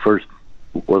when he first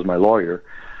was my lawyer.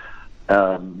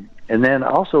 And then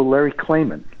also Larry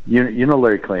Klayman. You know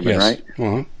Larry Klayman, yes. Right?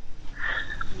 Uh-huh.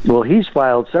 Well, he's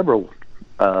filed several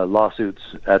lawsuits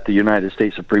at the United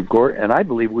States Supreme Court, and I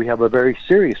believe we have a very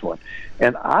serious one.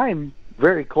 And I'm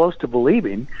very close to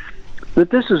believing that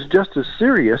this is just as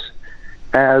serious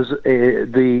as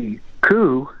the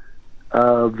coup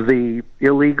of the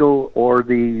illegal or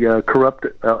the corrupt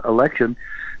election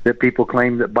that people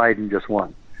claim that Biden just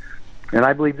won. And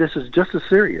I believe this is just as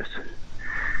serious.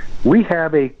 We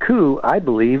have a coup, I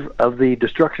believe, of the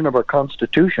destruction of our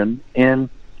Constitution, and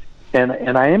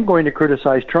I am going to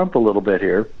criticize Trump a little bit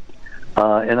here,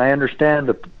 and I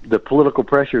understand the political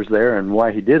pressures there and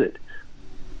why he did it.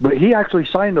 But he actually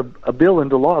signed a bill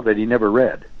into law that he never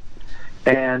read.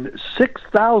 And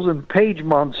 6,000-page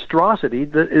monstrosity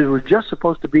that it was just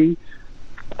supposed to be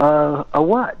a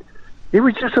what? It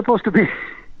was just supposed to be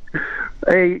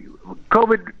a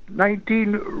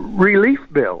COVID-19 relief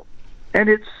bill. And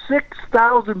it's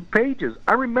 6,000 pages.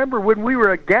 I remember when we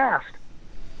were aghast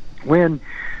when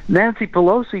Nancy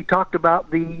Pelosi talked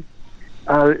about the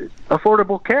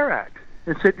Affordable Care Act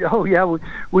and said, oh, yeah,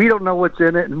 we don't know what's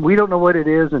in it, and we don't know what it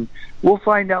is, and we'll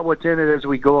find out what's in it as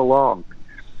we go along.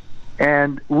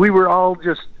 And we were all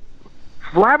just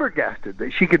flabbergasted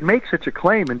that she could make such a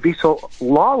claim and be so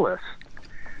lawless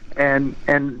and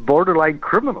borderline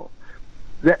criminal.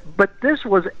 But this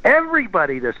was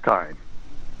everybody this time.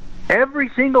 Every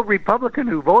single Republican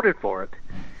who voted for it,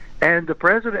 and the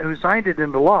president who signed it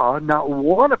into law, not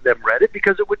one of them read it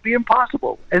because it would be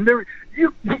impossible. And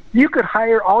you could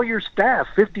hire all your staff,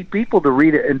 50 people, to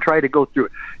read it and try to go through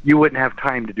it. You wouldn't have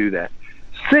time to do that.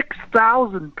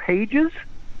 6,000 pages,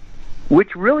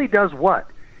 which really does what?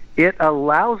 It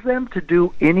allows them to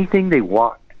do anything they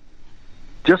want.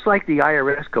 Just like the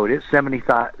IRS code, it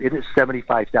is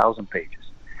 75,000 pages.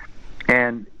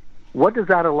 And what does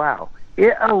that allow?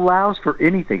 It allows for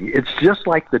anything. It's just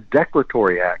like the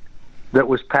Declaratory Act that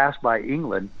was passed by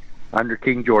England under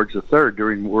King George III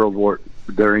during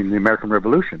the American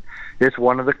Revolution. It's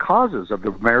one of the causes of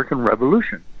the American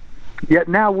Revolution. Yet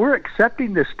now we're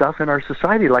accepting this stuff in our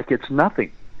society like it's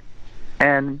nothing.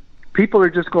 And people are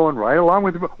just going right along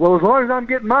with, well, as long as I'm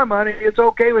getting my money, it's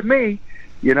okay with me,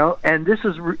 and this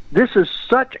is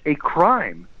such a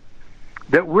crime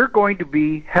that we're going to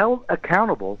be held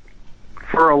accountable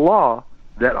for a law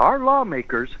that our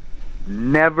lawmakers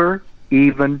never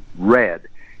even read.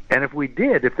 And if we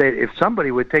did, if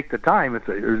somebody would take the time, if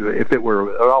it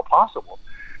were at all possible,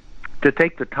 to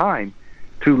take the time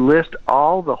to list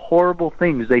all the horrible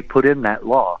things they put in that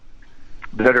law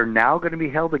that are now going to be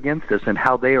held against us, and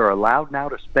how they are allowed now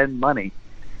to spend money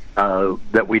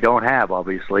that we don't have,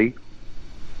 obviously.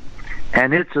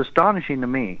 And it's astonishing to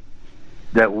me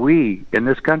that we in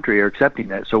this country are accepting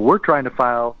that. So we're trying to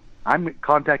file. I'm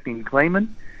contacting Clayman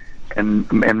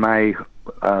and my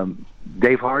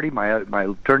Dave Hardy, my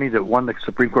attorney that won the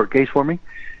Supreme Court case for me.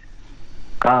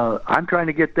 I'm trying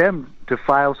to get them to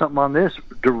file something on this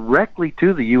directly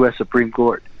to the U.S. Supreme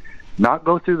Court. Not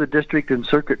go through the district and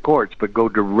circuit courts, but go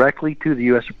directly to the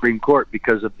U.S. Supreme Court,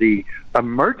 because of the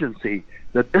emergency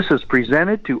that this has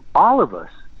presented to all of us,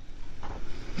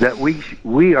 that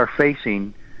we are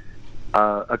facing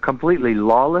a completely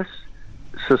lawless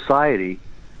society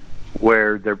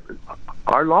where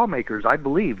our lawmakers, I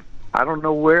believe, I don't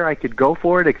know where I could go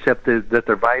for it except that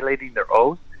they're violating their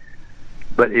oath.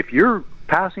 But if you're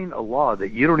passing a law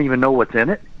that you don't even know what's in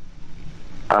it,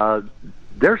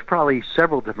 there's probably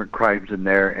several different crimes in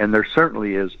there, and there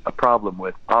certainly is a problem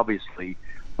with, obviously,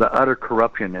 the utter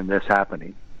corruption in this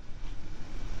happening.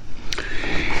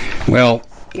 Well,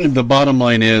 the bottom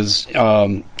line is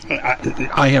I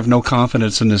have no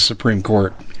confidence in the Supreme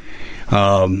Court.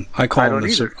 I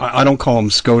don't call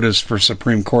them SCOTUS for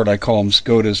Supreme Court. I call them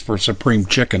SCOTUS for Supreme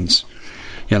Chickens.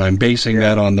 And I'm basing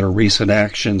that on their recent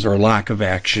actions or lack of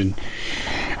action.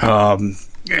 I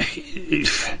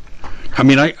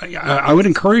would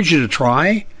encourage you to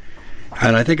try,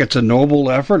 and I think it's a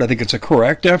noble effort. I think it's a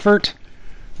correct effort.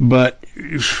 But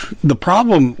the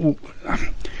problem,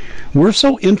 we're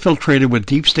so infiltrated with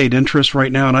deep state interests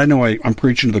right now, and I know I'm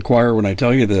preaching to the choir when I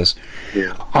tell you this.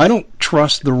 Yeah. I don't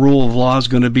trust the rule of law is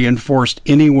going to be enforced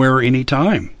anywhere,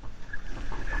 anytime.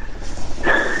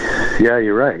 Yeah,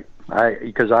 you're right.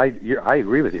 Because I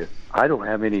agree with you. I don't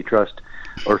have any trust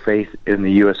or faith in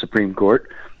the U.S. Supreme Court,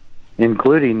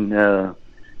 including the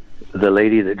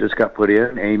lady that just got put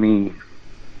in, Amy,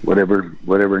 whatever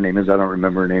her name is. I don't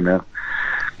remember her name now.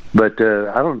 But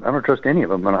I don't trust any of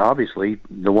them. And obviously,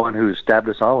 the one who stabbed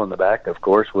us all in the back, of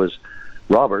course, was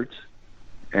Roberts.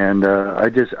 And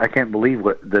I can't believe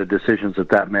what the decisions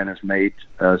that man has made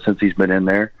since he's been in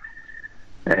there.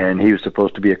 And he was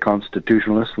supposed to be a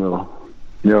constitutionalist. Well,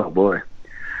 oh boy,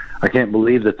 I can't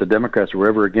believe that the Democrats were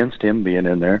ever against him being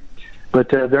in there. But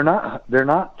they're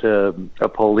not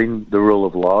upholding the rule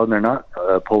of law, and they're not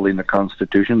upholding the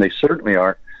Constitution. They certainly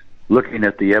aren't looking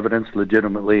at the evidence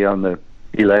legitimately on the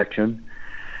election.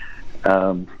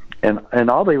 And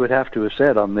all they would have to have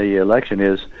said on the election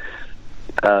is,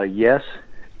 yes,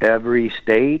 every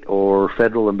state or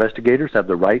federal investigators have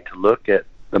the right to look at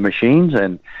the machines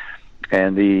and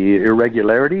the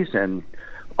irregularities, and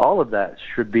all of that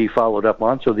should be followed up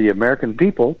on, so the American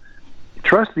people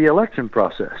trust the election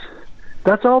process.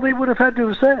 That's all they would have had to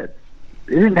have said.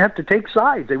 They didn't have to take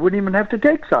sides. They wouldn't even have to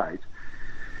take sides.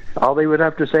 All they would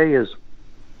have to say is,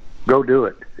 go do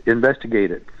it,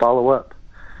 investigate it, follow up.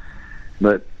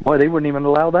 But boy, they wouldn't even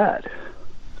allow that.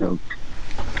 So,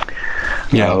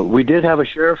 yeah, we did have a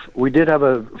sheriff. We did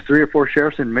have 3 or 4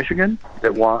 sheriffs in Michigan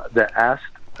that asked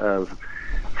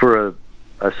for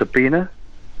a subpoena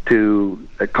to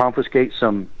confiscate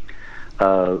some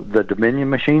the Dominion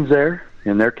machines there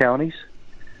in their counties,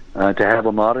 to have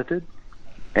them audited,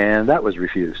 and that was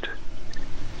refused.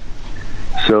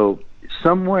 So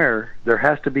somewhere there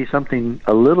has to be something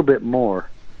a little bit more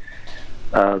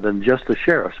than just the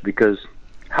sheriffs, because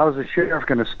how is the sheriff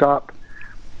going to stop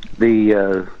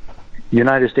the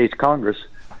United States Congress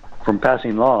from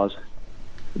passing laws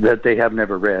that they have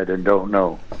never read and don't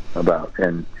know about?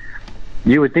 And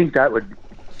you would think that would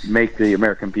make the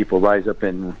American people rise up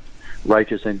in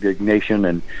righteous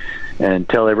indignation and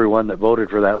tell everyone that voted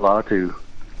for that law to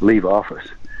leave office.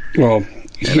 Well,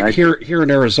 here in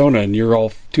Arizona, and you're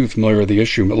all too familiar with the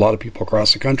issue, a lot of people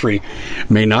across the country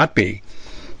may not be,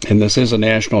 and this is a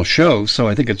national show, so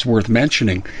I think it's worth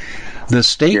mentioning. The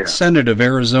State Senate of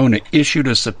Arizona issued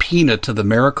a subpoena to the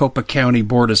Maricopa County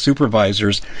Board of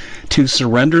Supervisors to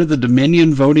surrender the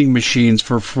Dominion voting machines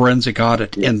for forensic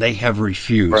audit, and they have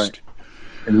refused. Right.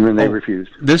 And then they refused.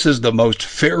 This is the most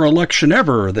fair election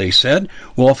ever, they said.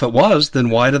 Well, if it was, then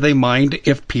why do they mind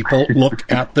if people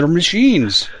look at their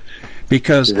machines?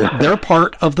 Because they're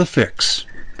part of the fix.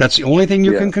 That's the only thing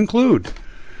you can conclude.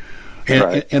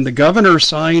 And the governor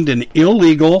signed an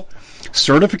illegal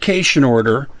certification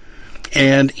order,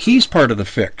 and he's part of the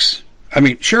fix. I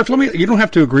mean, Sheriff, you don't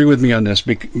have to agree with me on this,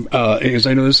 because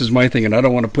I know this is my thing, and I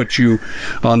don't want to put you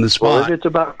on the spot. Well, if it's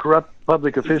about corrupt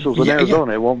public officials in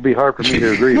Arizona, it won't be hard for me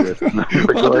to agree with. Well,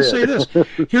 I'll just say this.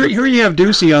 Here you have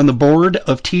Ducey on the board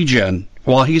of TGen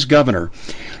while he's governor.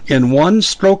 And one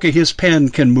stroke of his pen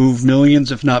can move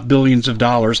millions, if not billions of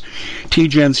dollars.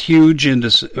 TGen's huge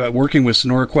into working with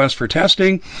SonoraQuest for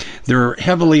testing. They're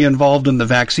heavily involved in the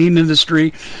vaccine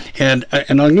industry. And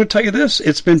I'm going to tell you this.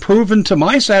 It's been proven to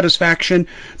my satisfaction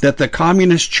that the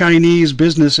communist Chinese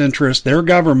business interest, their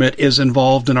government, is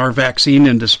involved in our vaccine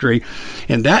industry.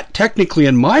 And that, technically,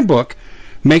 in my book,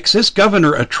 makes this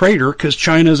governor a traitor because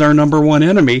China's our number one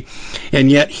enemy,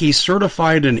 and yet he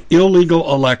certified an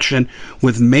illegal election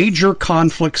with major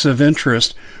conflicts of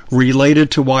interest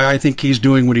related to why I think he's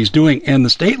doing what he's doing. And the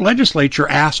state legislature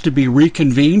asked to be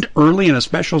reconvened early in a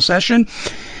special session,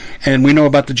 and we know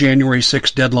about the January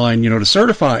 6th deadline, to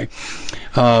certify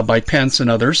by Pence and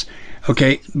others.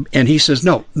 Okay, and he says,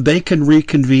 no, they can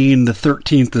reconvene the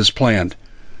 13th as planned.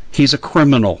 He's a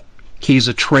criminal. He's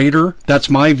a traitor. That's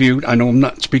my view. I know I'm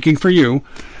not speaking for you,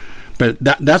 but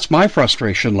that's my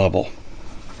frustration level.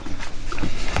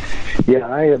 Yeah,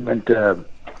 I haven't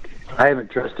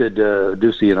trusted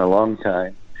Ducey in a long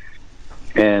time,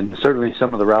 and certainly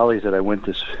some of the rallies that I went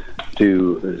to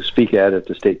speak at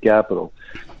the state capitol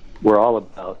were all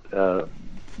about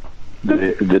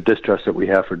the distrust that we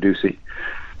have for Ducey.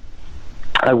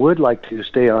 I would like to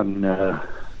stay on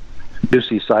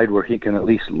Ducey's side where he can at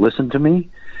least listen to me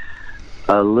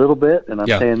a little bit, and I'm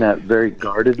saying that very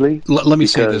guardedly. Let me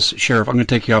say this, Sheriff. I'm going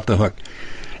to take you off the hook.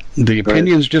 The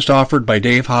opinions just offered by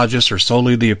Dave Hodges are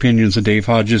solely the opinions of Dave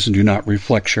Hodges and do not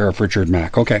reflect Sheriff Richard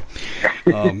Mack. Okay.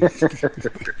 Don't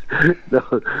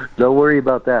worry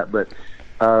about that. But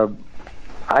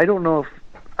I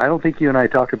don't think you and I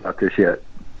talked about this yet,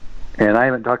 and I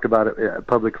haven't talked about it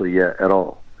publicly yet at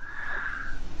all.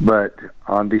 But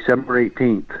on December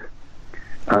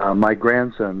 18th, my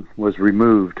grandson was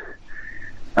removed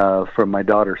from my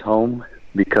daughter's home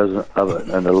because of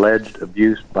an alleged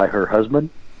abuse by her husband,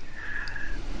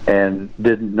 and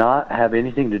did not have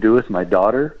anything to do with my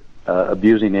daughter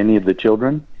abusing any of the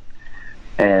children.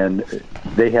 And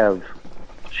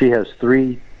she has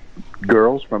 3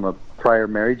 girls from a prior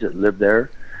marriage that lived there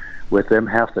with them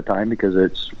half the time because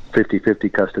it's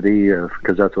 50-50 custody,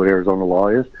 because that's what Arizona law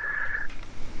is.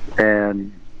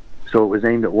 And so it was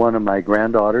aimed at one of my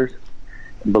granddaughters.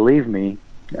 Believe me,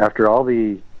 after all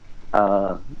the,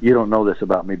 you don't know this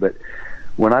about me, but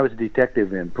when I was a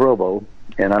detective in Provo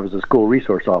and I was a school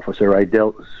resource officer, I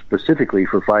dealt specifically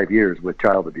for 5 years with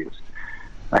child abuse.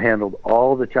 I handled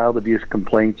all the child abuse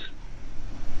complaints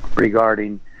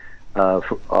regarding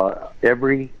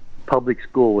every public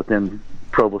school within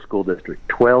Provo School District,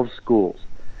 12 schools.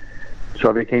 So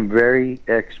I became very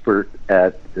expert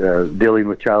at dealing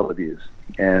with child abuse.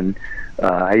 And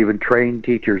I even trained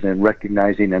teachers in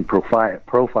recognizing and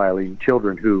profiling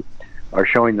children who are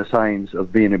showing the signs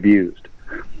of being abused.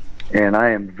 And I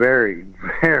am very,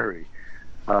 very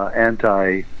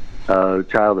anti-child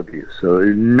abuse. So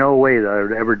there's no way that I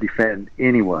would ever defend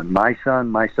anyone, my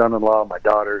son, my son-in-law, my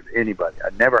daughters, anybody. I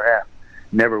never have,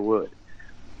 never would.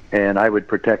 And I would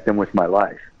protect them with my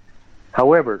life.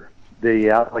 However, the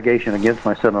allegation against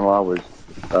my son-in-law was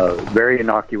very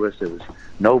innocuous. It was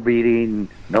no beating,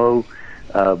 no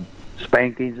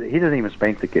spankings. He doesn't even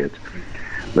spank the kids.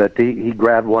 But he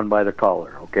grabbed one by the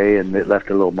collar, okay, and it left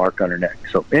a little mark on her neck.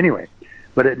 So anyway,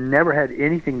 but it never had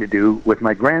anything to do with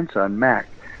my grandson, Mack,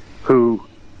 who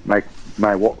my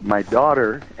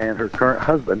daughter and her current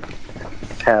husband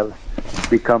have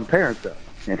become parents of,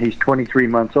 and he's 23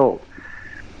 months old.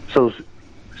 So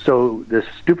this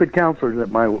stupid counselor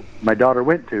that my daughter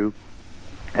went to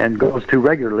and goes to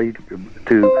regularly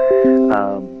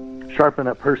to sharpen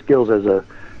up her skills as a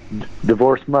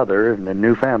divorced mother and a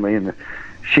new family, and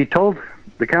she told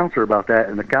the counselor about that,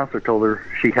 and the counselor told her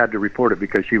she had to report it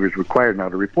because she was required now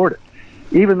to report it.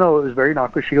 Even though it was very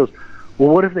innocuous, she goes, well,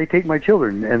 what if they take my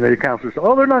children? And the counselor said,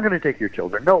 oh, they're not going to take your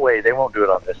children. No way, they won't do it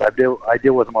on this. I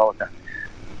deal with them all the time.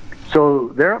 So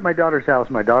they're at my daughter's house.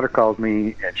 My daughter calls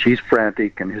me, and she's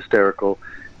frantic and hysterical,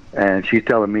 and she's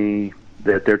telling me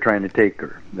that they're trying to take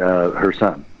her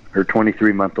son, her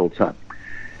 23-month-old son.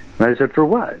 And I said, for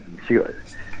what?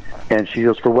 And she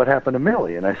goes, for what happened to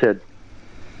Millie? And I said,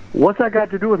 what's that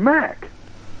got to do with Mack?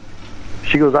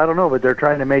 She goes, I don't know, but they're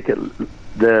trying to make it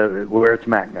where it's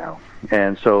Mack now.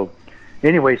 And so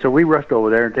anyway, so we rushed over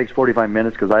there, and it takes 45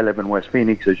 minutes because I live in West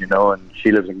Phoenix, as you know, and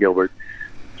she lives in Gilbert.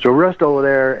 So we rushed over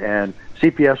there, and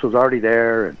CPS was already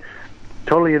there, and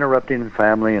totally interrupting the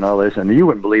family and all this, and you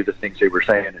wouldn't believe the things they were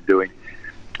saying and doing.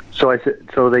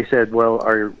 So they said, well,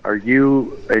 are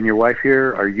you and your wife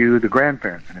here? Are you the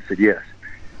grandparents? And I said, yes.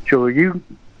 So you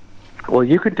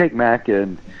can take Mack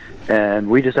in, and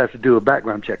we just have to do a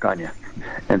background check on you.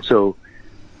 And so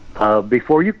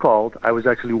before you called, I was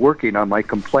actually working on my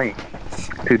complaint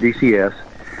to DCS,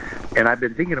 and I've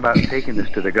been thinking about taking this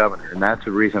to the governor, and that's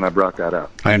the reason I brought that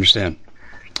up. I understand.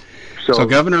 So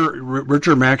Governor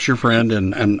Richard Mack's your friend,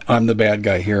 and I'm the bad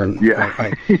guy here. And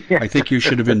yeah. I think you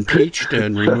should have been impeached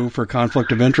and removed for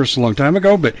conflict of interest a long time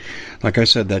ago. But like I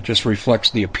said, that just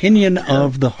reflects the opinion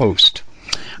of the host.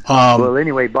 Well,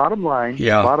 anyway, bottom line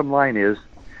is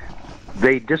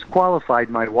they disqualified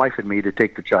my wife and me to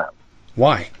take the child.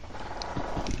 Why?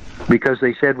 Because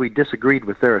they said we disagreed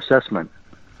with their assessment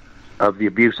of the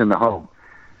abuse in the home.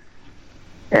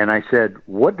 And I said,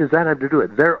 what does that have to do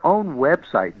with it? Their own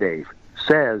website, Dave,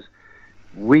 says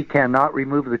we cannot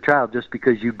remove the child just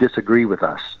because you disagree with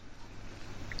us.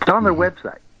 It's on their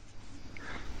website.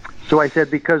 So I said,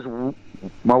 because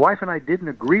my wife and I didn't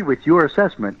agree with your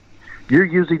assessment, you're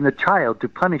using the child to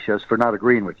punish us for not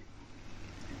agreeing with you.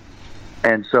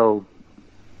 And so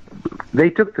they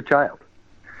took the child.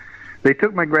 They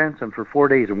took my grandson for 4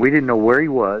 days, and we didn't know where he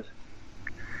was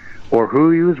or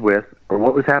who he was with or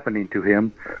what was happening to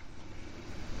him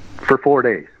for 4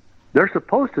 days. They're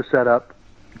supposed to set up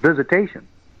visitation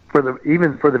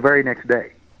even for the very next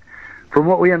day. From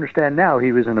what we understand now,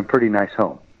 he was in a pretty nice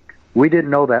home. We didn't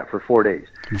know that for 4 days.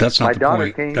 That's not my the daughter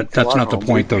point. Came that's to not the home.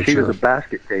 point, though, She Sheriff. was a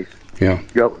basket case. Yeah.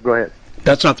 Go ahead.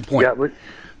 That's not the point. Yeah,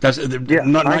 that's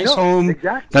not I nice know, home.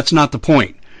 exactly. That's not the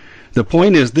point. The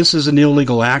point is this is an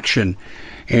illegal action,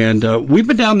 and we've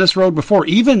been down this road before.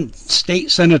 Even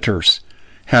state senators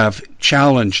have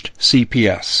challenged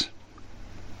CPS.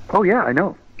 Oh yeah, I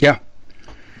know. Yeah.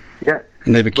 Yeah.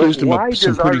 And they've accused him of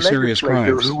some pretty serious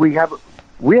crimes. We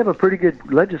have a pretty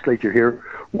good legislature here.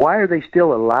 Why are they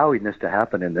still allowing this to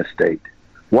happen in this state?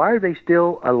 Why are they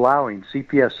still allowing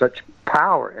CPS such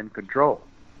power and control?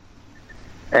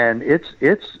 And it's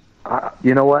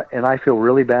you know what? And I feel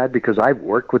really bad because I've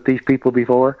worked with these people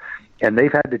before, and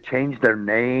they've had to change their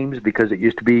names because it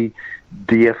used to be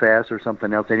DFS or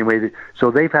something else anyway.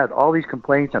 So they've had all these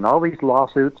complaints and all these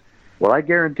lawsuits. Well, I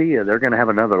guarantee you they're going to have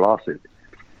another lawsuit.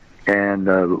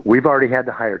 And we've already had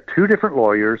to hire 2 different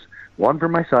lawyers, one for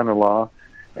my son-in-law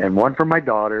and one for my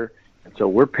daughter. And so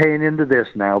we're paying into this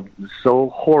now so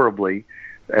horribly.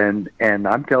 And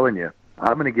I'm telling you,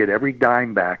 I'm going to get every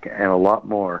dime back and a lot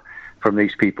more from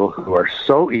these people who are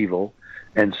so evil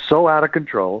and so out of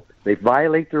control. They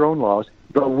violate their own laws.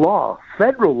 The law,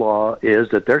 federal law, is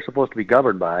that they're supposed to be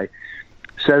governed by,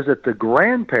 says that the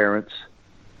grandparents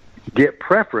get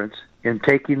preference in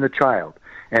taking the child,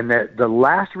 and that the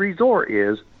last resort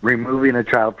is removing a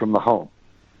child from the home.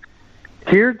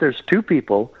 Here, there's 2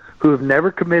 people who have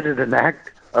never committed an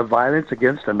act of violence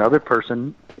against another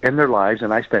person in their lives,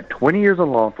 and I spent 20 years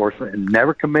in law enforcement and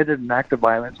never committed an act of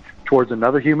violence towards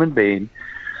another human being,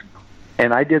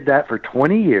 and I did that for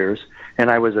 20 years,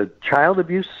 and I was a child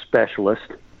abuse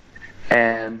specialist,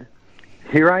 and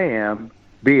here I am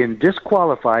being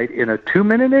disqualified in a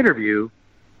 2-minute interview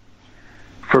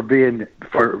for being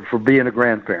a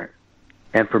grandparent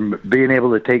and from being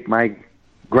able to take my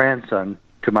grandson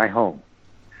to my home.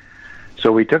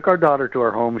 So we took our daughter to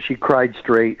our home. She cried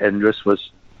straight and just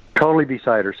was totally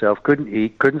beside herself, couldn't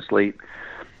eat, couldn't sleep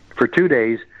for 2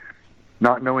 days,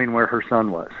 not knowing where her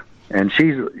son was. And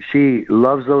she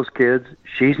loves those kids.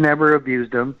 She's never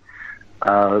abused them.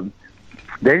 They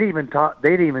didn't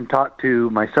even talk to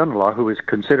my son-in-law, who was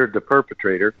considered the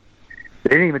perpetrator.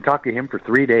 They didn't even talk to him for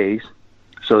 3 days,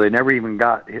 so they never even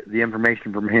got the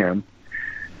information from him.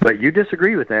 But you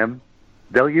disagree with them,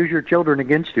 they'll use your children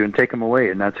against you and take them away,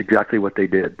 and that's exactly what they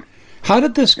did. How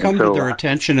did this come to their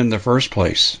attention in the first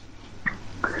place?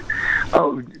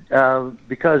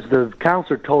 Because the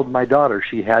counselor told my daughter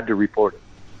she had to report it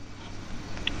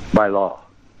by law.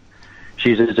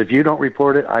 She says, if you don't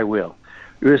report it, I will.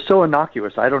 It was so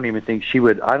innocuous, I don't even think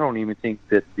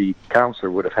that the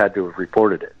counselor would have had to have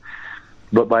reported it.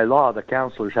 But by law, the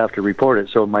counselors have to report it.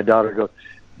 So my daughter goes,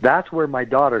 that's where my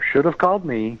daughter should have called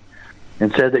me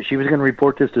and said that she was going to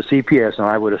report this to CPS, and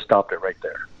I would have stopped it right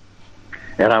there.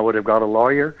 And I would have got a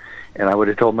lawyer, and I would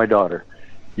have told my daughter,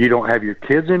 you don't have your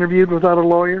kids interviewed without a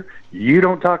lawyer, you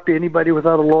don't talk to anybody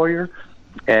without a lawyer,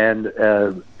 and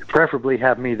preferably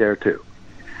have me there too.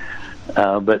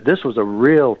 But this was a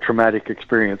real traumatic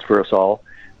experience for us all.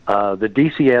 The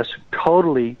DCS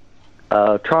totally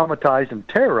traumatized and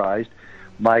terrorized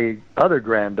my other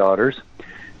granddaughters,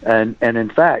 and in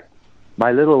fact,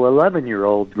 my little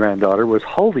 11-year-old granddaughter was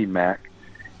holding Mack,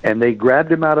 and they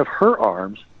grabbed him out of her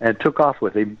arms and took off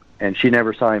with him and she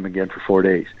never saw him again for 4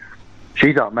 days.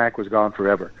 She thought Mack was gone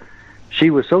forever. She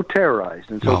was so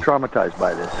terrorized and so traumatized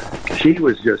by this. She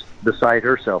was just beside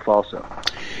herself also.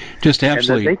 Just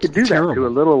absolutely and they could do terrible. that to a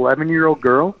little 11-year-old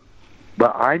girl,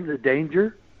 but I'm the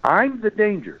danger. I'm the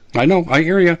danger. I know. I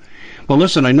hear you. Well,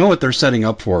 listen, I know what they're setting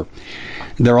up for.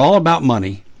 They're all about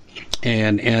money,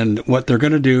 and what they're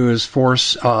going to do is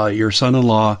force your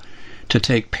son-in-law to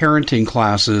take parenting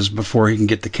classes before he can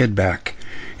get the kid back.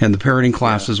 And the parenting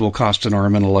classes will cost an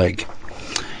arm and a leg.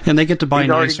 And they get to buy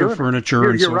nicer furniture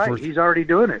and so forth. He's already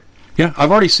doing it. Yeah,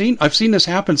 I've seen this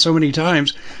happen so many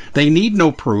times. They need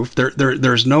no proof.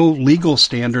 There's no legal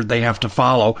standard they have to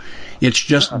follow. It's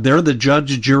just they're the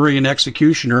judge, jury, and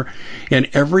executioner, and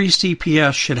every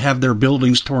CPS should have their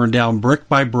buildings torn down brick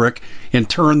by brick and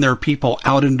turn their people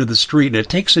out into the street. And it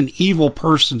takes an evil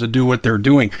person to do what they're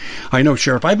doing. I know,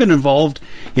 Sheriff, I've been involved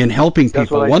in helping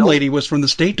people. One lady was from the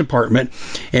State Department,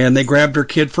 and they grabbed her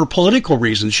kid for political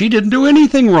reasons. She didn't do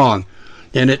anything wrong.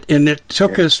 And it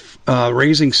took us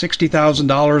raising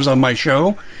 $60,000 on my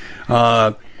show.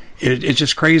 It's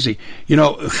just crazy. You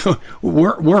know,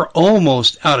 we're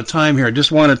almost out of time here. I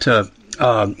just wanted to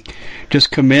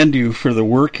just commend you for the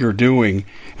work you're doing.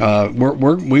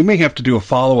 We may have to do a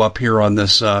follow up here on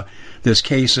this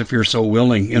case if you're so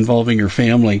willing, involving your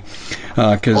family.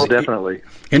 Definitely.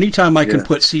 Anytime I can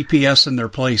put CPS in their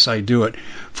place, I do it.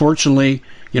 Fortunately,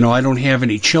 you know, I don't have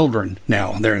any children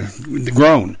now. They're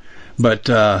grown. But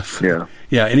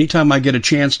anytime I get a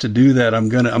chance to do that, I'm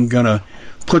gonna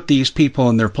put these people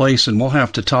in their place, and we'll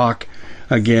have to talk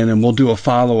again, and we'll do a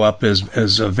follow up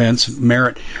as events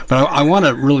merit. But I want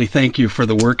to really thank you for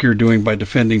the work you're doing by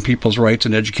defending people's rights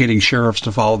and educating sheriffs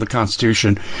to follow the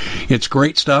Constitution. It's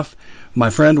great stuff,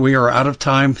 my friend. We are out of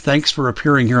time. Thanks for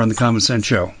appearing here on the Common Sense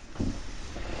Show.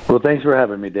 Well, thanks for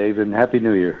having me, Dave, and Happy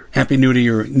New Year. Happy New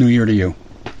Year to you.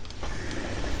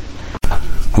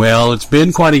 Well, it's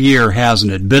been quite a year,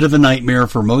 hasn't it? Bit of a nightmare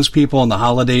for most people, and the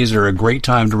holidays are a great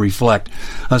time to reflect,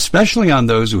 especially on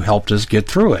those who helped us get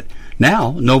through it.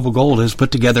 Now, Noble Gold has put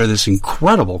together this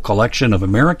incredible collection of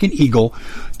American Eagle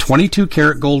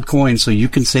 22-karat gold coins so you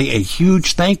can say a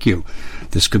huge thank you.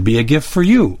 This could be a gift for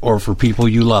you or for people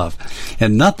you love.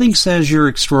 And nothing says you're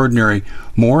extraordinary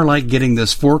more like getting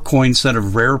this 4-coin set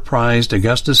of rare prized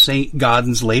Augusta St.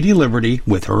 Gaudens Lady Liberty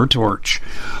with her torch.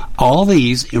 All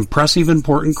these impressive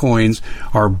important coins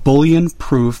are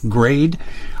bullion-proof grade,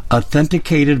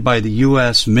 authenticated by the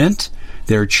U.S. Mint.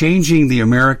 They're changing the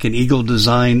American Eagle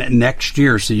design next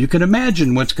year, so you can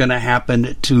imagine what's going to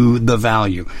happen to the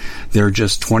value. There are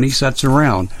just 20 sets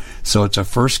around, so it's a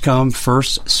first-come,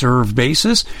 first-served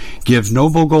basis. Give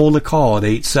Noble Gold a call at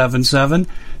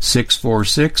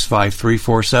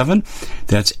 877-646-5347.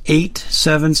 That's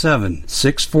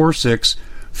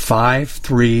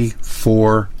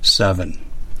 877-646-5347.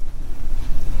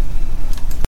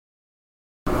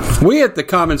 We at the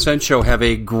Common Sense Show have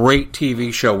a great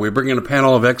TV show. We bring in a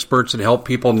panel of experts that help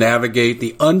people navigate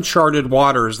the uncharted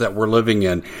waters that we're living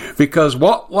in. Because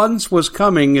what once was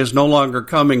coming is no longer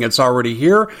coming. It's already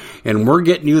here, and we're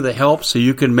getting you the help so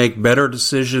you can make better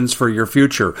decisions for your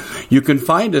future. You can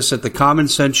find us at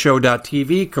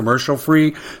thecommonsenseshow.tv,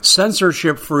 commercial-free,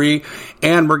 censorship-free,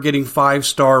 and we're getting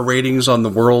 5-star ratings on the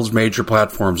world's major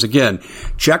platforms. Again,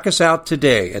 check us out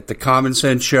today at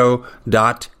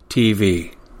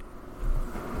thecommonsenseshow.tv.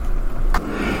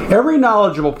 Every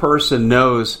knowledgeable person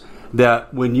knows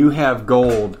that when you have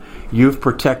gold, you've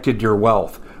protected your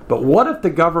wealth. But what if the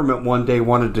government one day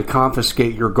wanted to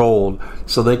confiscate your gold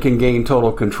so they can gain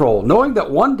total control, knowing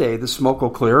that one day the smoke will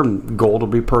clear and gold will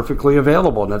be perfectly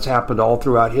available, and that's happened all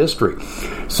throughout history.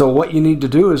 So what you need to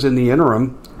do is, in the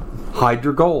interim, hide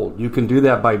your gold. You can do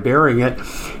that by burying it.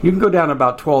 You can go down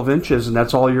about 12 inches, and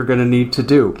that's all you're going to need to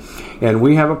do. And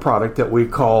we have a product that we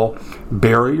call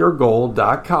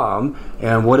buryyourgold.com,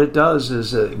 and what it does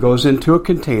is it goes into a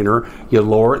container. You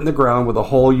lower it in the ground with a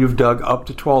hole you've dug up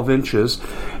to 12 inches.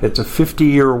 It's a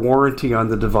 50-year warranty on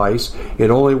the device. It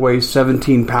only weighs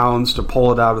 17 pounds to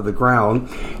pull it out of the ground,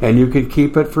 and you can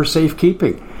keep it for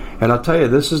safekeeping. And I'll tell you,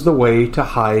 this is the way to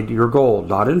hide your gold.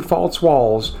 Not in false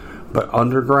walls, but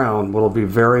underground, will be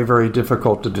very, very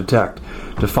difficult to detect.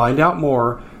 To find out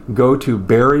more, go to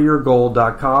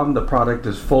buryyourgold.com. The product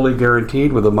is fully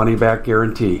guaranteed with a money-back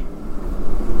guarantee.